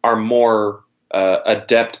are more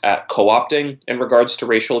adept at co-opting in regards to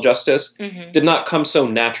racial justice, did not come so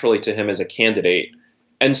naturally to him as a candidate.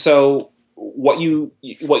 And so what you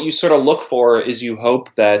sort of look for is you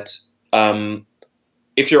hope that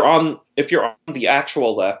if you're on the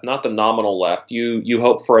actual left, not the nominal left, you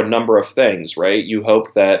hope for a number of things, right? You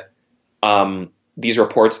hope that these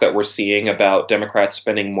reports that we're seeing about Democrats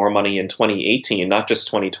spending more money in 2018, not just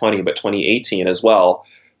 2020, but 2018 as well,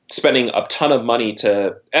 spending a ton of money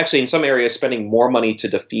in some areas, spending more money to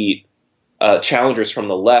defeat challengers from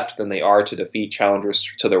the left than they are to defeat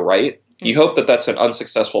challengers to the right. Mm-hmm. You hope that that's an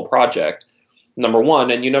unsuccessful project, number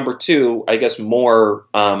one. And number two, I guess more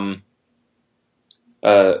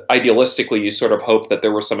idealistically, you sort of hope that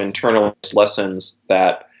there were some internalized lessons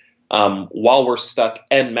that while we're stuck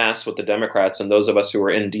en masse with the Democrats, and those of us who are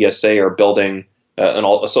in DSA are building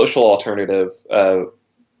a social alternative,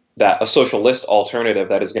 a socialist alternative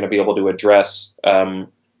that is going to be able to address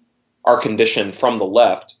our condition from the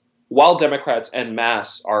left, while Democrats en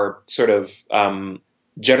masse are sort of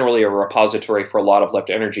generally a repository for a lot of left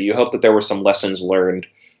energy, you hope that there were some lessons learned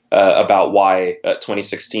about why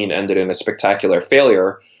 2016 ended in a spectacular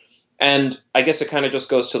failure. And I guess it kind of just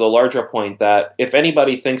goes to the larger point that if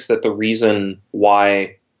anybody thinks that the reason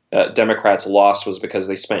why Democrats lost was because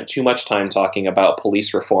they spent too much time talking about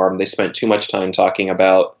police reform, they spent too much time talking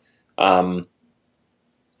about,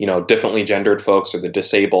 differently gendered folks or the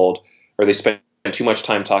disabled, or they spent too much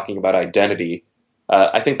time talking about identity,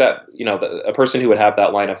 I think that, a person who would have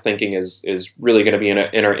that line of thinking is really going to be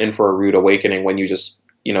in for a rude awakening when you just,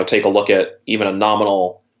 take a look at even a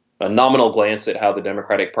nominal glance at how the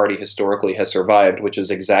Democratic Party historically has survived, which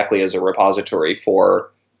is exactly as a repository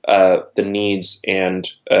for the needs and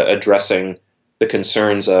addressing the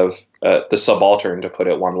concerns of the subaltern, to put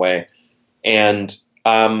it one way. And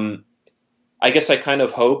I guess I kind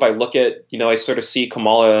of hope, I look at, I sort of see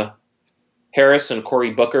Kamala Harris and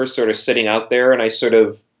Cory Booker sort of sitting out there, and I sort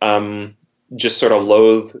of just sort of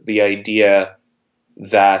loathe the idea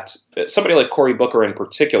that somebody like Cory Booker in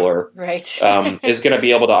particular right. is going to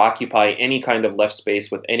be able to occupy any kind of left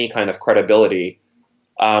space with any kind of credibility.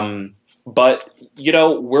 But,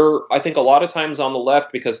 I think a lot of times on the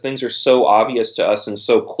left, because things are so obvious to us and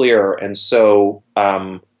so clear and so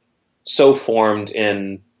formed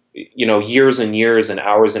in, years and years and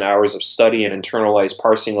hours of study and internalized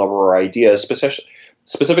parsing over our ideas,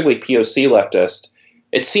 specifically POC leftist,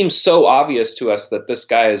 it seems so obvious to us that this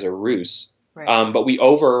guy is a ruse. Right. But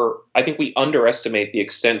I think we underestimate the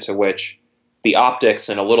extent to which the optics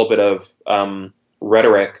and a little bit of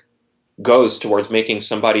rhetoric goes towards making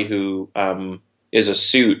somebody who is a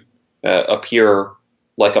suit appear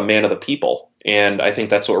like a man of the people. And I think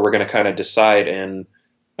that's what we're going to kind of decide in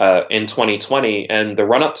 2020. And the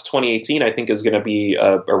run up to 2018, I think, is going to be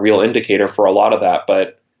a real indicator for a lot of that.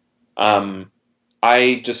 But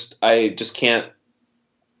I just can't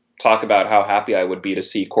talk about how happy I would be to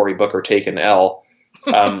see Cory Booker take an L,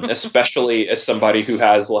 especially as somebody who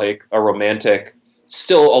has like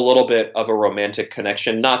still a little bit of a romantic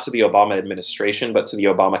connection, not to the Obama administration, but to the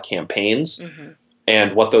Obama campaigns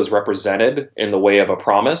and what those represented in the way of a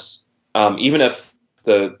promise. Even if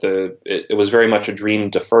it was very much a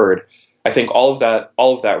dream deferred, I think all of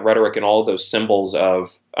that rhetoric and all of those symbols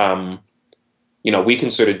of, we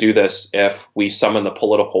can sort of do this if we summon the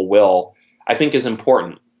political will, I think is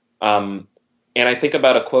important. And I think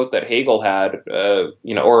about a quote that Hegel had,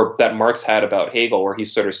 or that Marx had about Hegel, where he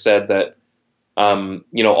sort of said that,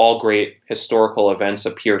 all great historical events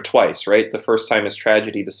appear twice, right? The first time is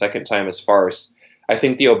tragedy, the second time is farce. I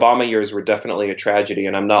think the Obama years were definitely a tragedy,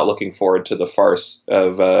 and I'm not looking forward to the farce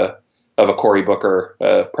of a Cory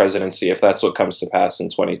Booker presidency, if that's what comes to pass in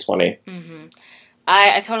 2020. Mm-hmm.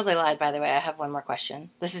 I totally lied, by the way. I have one more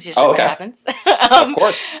question. This is usually what happens. Of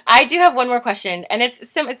course. I do have one more question, and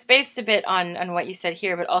it's based a bit on what you said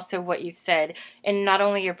here, but also what you've said in not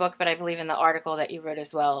only your book, but I believe in the article that you wrote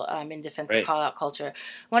as well, in Defense of Call-Out Culture.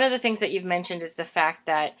 One of the things that you've mentioned is the fact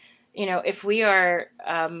that, if we are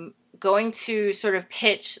going to sort of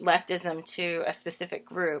pitch leftism to a specific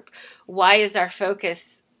group, why is our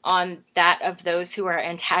focus on that of those who are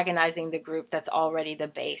antagonizing the group that's already the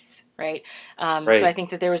base, right? So I think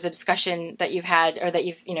that there was a discussion that you've had, or that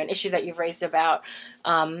you've, an issue that you've raised about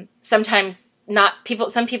sometimes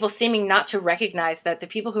some people seeming not to recognize that the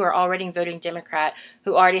people who are already voting Democrat,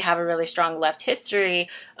 who already have a really strong left history,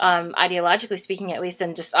 ideologically speaking at least,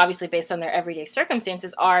 and just obviously based on their everyday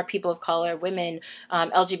circumstances, are people of color, women,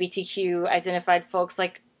 LGBTQ identified folks.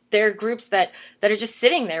 Like, there are groups that are just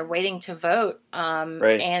sitting there waiting to vote,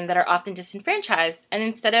 and that are often disenfranchised. And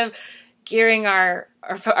instead of gearing our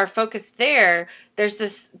focus there, there's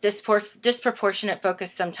this disproportionate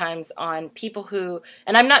focus sometimes on people who,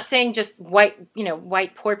 and I'm not saying just white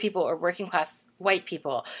poor people or working class white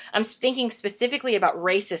people. I'm thinking specifically about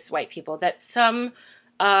racist white people, that some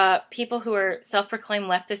people who are self-proclaimed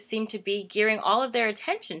leftists seem to be gearing all of their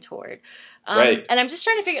attention toward. And I'm just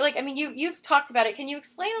trying to figure, you've talked about it. Can you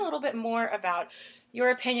explain a little bit more about your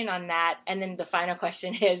opinion on that? And then the final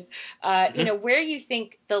question is, where you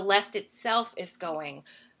think the left itself is going,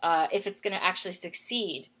 if it's going to actually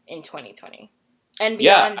succeed in 2020 and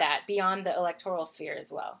beyond that, beyond the electoral sphere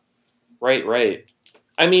as well. Right.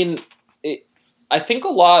 I mean, I think a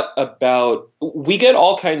lot we get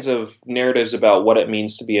all kinds of narratives about what it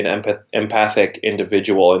means to be an empathic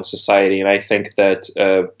individual in society. And I think that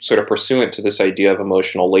sort of pursuant to this idea of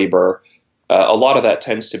emotional labor, a lot of that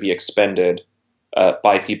tends to be expended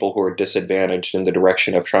by people who are disadvantaged in the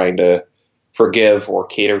direction of trying to forgive or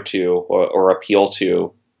cater to or appeal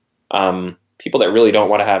to people that really don't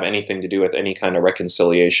want to have anything to do with any kind of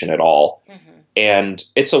reconciliation at all. Mm-hmm. And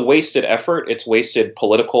it's a wasted effort. It's wasted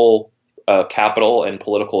political capital and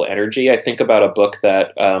political energy. I think about a book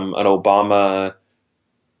that an Obama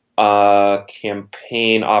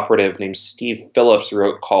campaign operative named Steve Phillips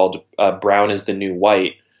wrote called Brown is the New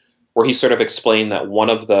White, where he sort of explained that one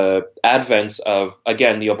of the advents of,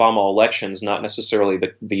 again, the Obama elections, not necessarily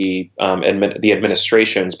the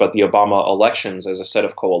administrations, but the Obama elections as a set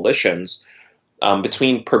of coalitions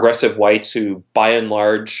between progressive whites who by and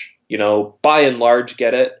large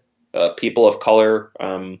get it, people of color,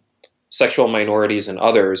 sexual minorities and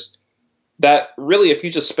others, that really, if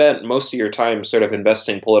you just spent most of your time sort of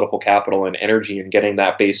investing political capital and energy and getting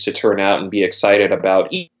that base to turn out and be excited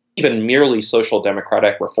about even merely social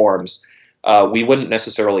democratic reforms, we wouldn't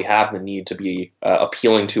necessarily have the need to be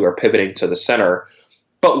appealing to or pivoting to the center.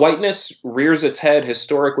 But whiteness rears its head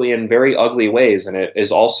historically in very ugly ways, and it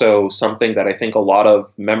is also something that I think a lot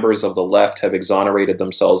of members of the left have exonerated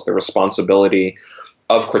themselves the responsibility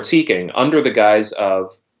of critiquing under the guise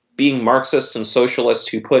of being Marxists and socialists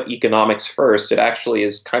who put economics first. It actually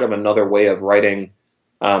is kind of another way of writing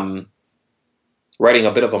a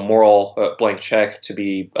bit of a moral blank check to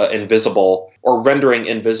be invisible, or rendering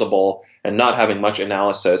invisible and not having much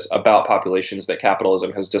analysis about populations that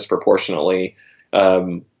capitalism has disproportionately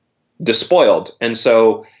despoiled. And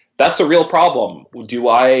so that's a real problem. Do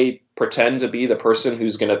I pretend to be the person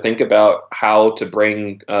who's going to think about how to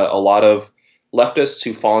bring a lot of leftists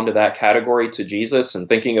who fall into that category to Jesus, and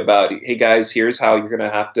thinking about, hey guys, here's how you're going to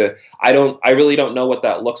have to, I really don't know what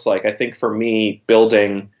that looks like. I think for me,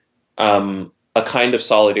 building a kind of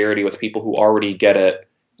solidarity with people who already get it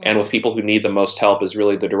and with people who need the most help is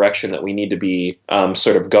really the direction that we need to be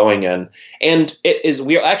sort of going in. And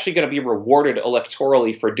we're actually going to be rewarded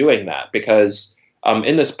electorally for doing that, because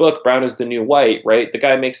in this book, Brown is the New White, right? The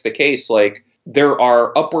guy makes the case, like, there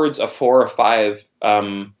are upwards of 4 or 5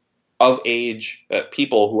 of age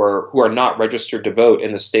people who are not registered to vote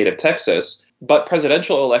in the state of Texas, but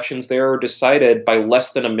presidential elections there are decided by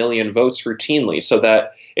less than 1 million votes routinely, so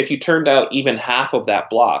that if you turned out even half of that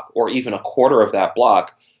block or even a quarter of that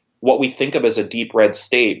block, what we think of as a deep red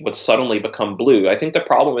state would suddenly become blue. I think the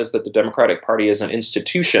problem is that the Democratic Party is an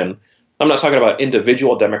institution. I'm not talking about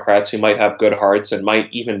individual Democrats who might have good hearts and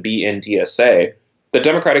might even be in DSA. The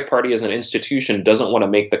Democratic Party as an institution doesn't want to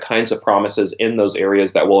make the kinds of promises in those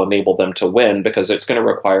areas that will enable them to win, because it's going to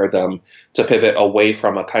require them to pivot away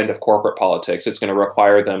from a kind of corporate politics. It's going to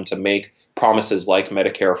require them to make promises like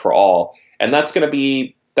Medicare for all. And that's going to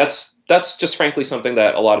be, that's just frankly something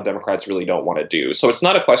that a lot of Democrats really don't want to do. So it's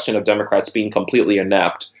not a question of Democrats being completely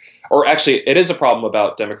inept, or actually it is a problem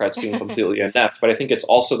about Democrats being completely inept, but I think it's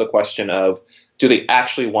also the question of, do they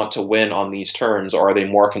actually want to win on these terms, or are they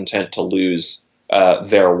more content to lose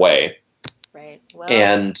their way? Right. Well,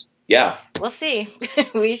 and yeah, we'll see.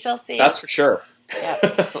 We shall see. That's for sure.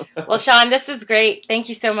 Yeah. Well, Sean, this is great. Thank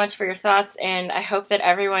you so much for your thoughts, and I hope that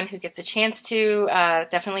everyone who gets a chance to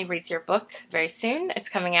definitely reads your book very soon. It's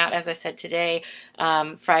coming out, as I said, today,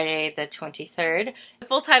 Friday the 23rd. The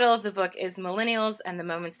full title of the book is Millennials and the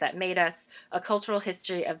Moments That Made Us, A Cultural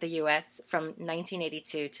History of the U.S. from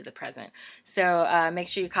 1982 to the Present. So make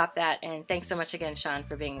sure you cop that, and thanks so much again, Sean,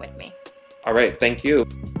 for being with me. All right. Thank you.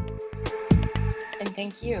 And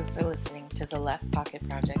thank you for listening to the Left Pocket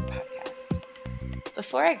Project podcast.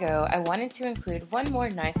 Before I go, I wanted to include one more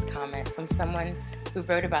nice comment from someone who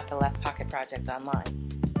wrote about the Left Pocket Project online.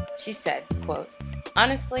 She said, quote,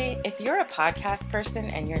 "Honestly, if you're a podcast person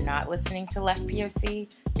and you're not listening to Left POC,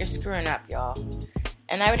 you're screwing up, y'all."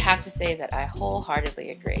 And I would have to say that I wholeheartedly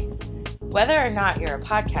agree. Whether or not you're a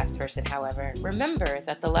podcast person, however, remember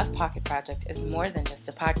that the Left Pocket Project is more than just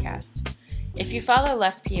a podcast. If you follow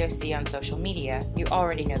Left POC on social media, you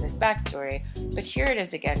already know this backstory, but here it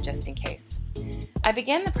is again just in case. I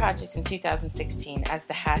began the project in 2016 as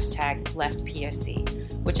the hashtag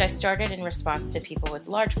LeftPOC, which I started in response to people with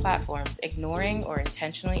large platforms ignoring or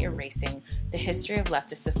intentionally erasing the history of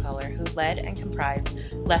leftists of color who led and comprised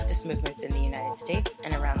leftist movements in the United States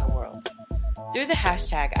and around the world. Through the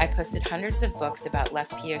hashtag, I posted hundreds of books about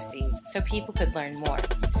Left POC so people could learn more,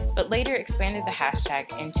 but later expanded the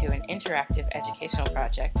hashtag into an interactive educational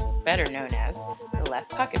project, better known as the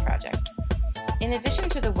Left Pocket Project. In addition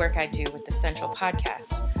to the work I do with the Central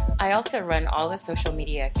Podcast, I also run all the social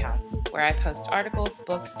media accounts where I post articles,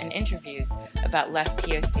 books, and interviews about Left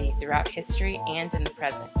POC throughout history and in the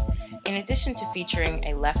present, in addition to featuring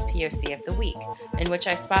a Left POC of the Week, in which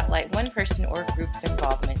I spotlight one person or group's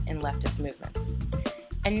involvement in leftist movements.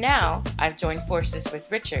 And now, I've joined forces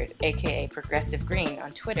with Richard, aka Progressive Green,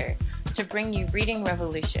 on Twitter to bring you Reading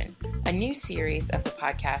Revolution, a new series of the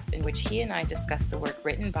podcast in which he and I discuss the work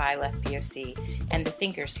written by Left POC and the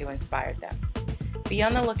thinkers who inspired them. Be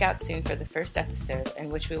on the lookout soon for the first episode,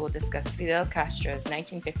 in which we will discuss Fidel Castro's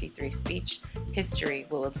 1953 speech, History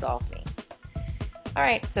Will Absolve Me.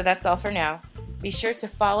 Alright, so that's all for now. Be sure to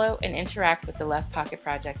follow and interact with the Left Pocket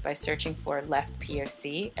Project by searching for Left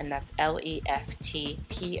POC, and that's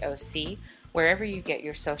LEFTPOC, wherever you get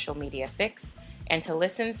your social media fix, and to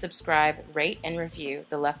listen, subscribe, rate, and review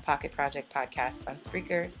the Left Pocket Project podcast on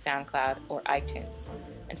Spreaker, SoundCloud, or iTunes.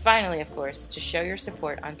 And finally, of course, to show your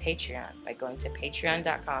support on Patreon by going to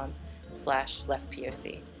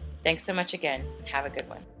patreon.com/leftpoc. Thanks so much again, and have a good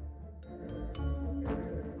one.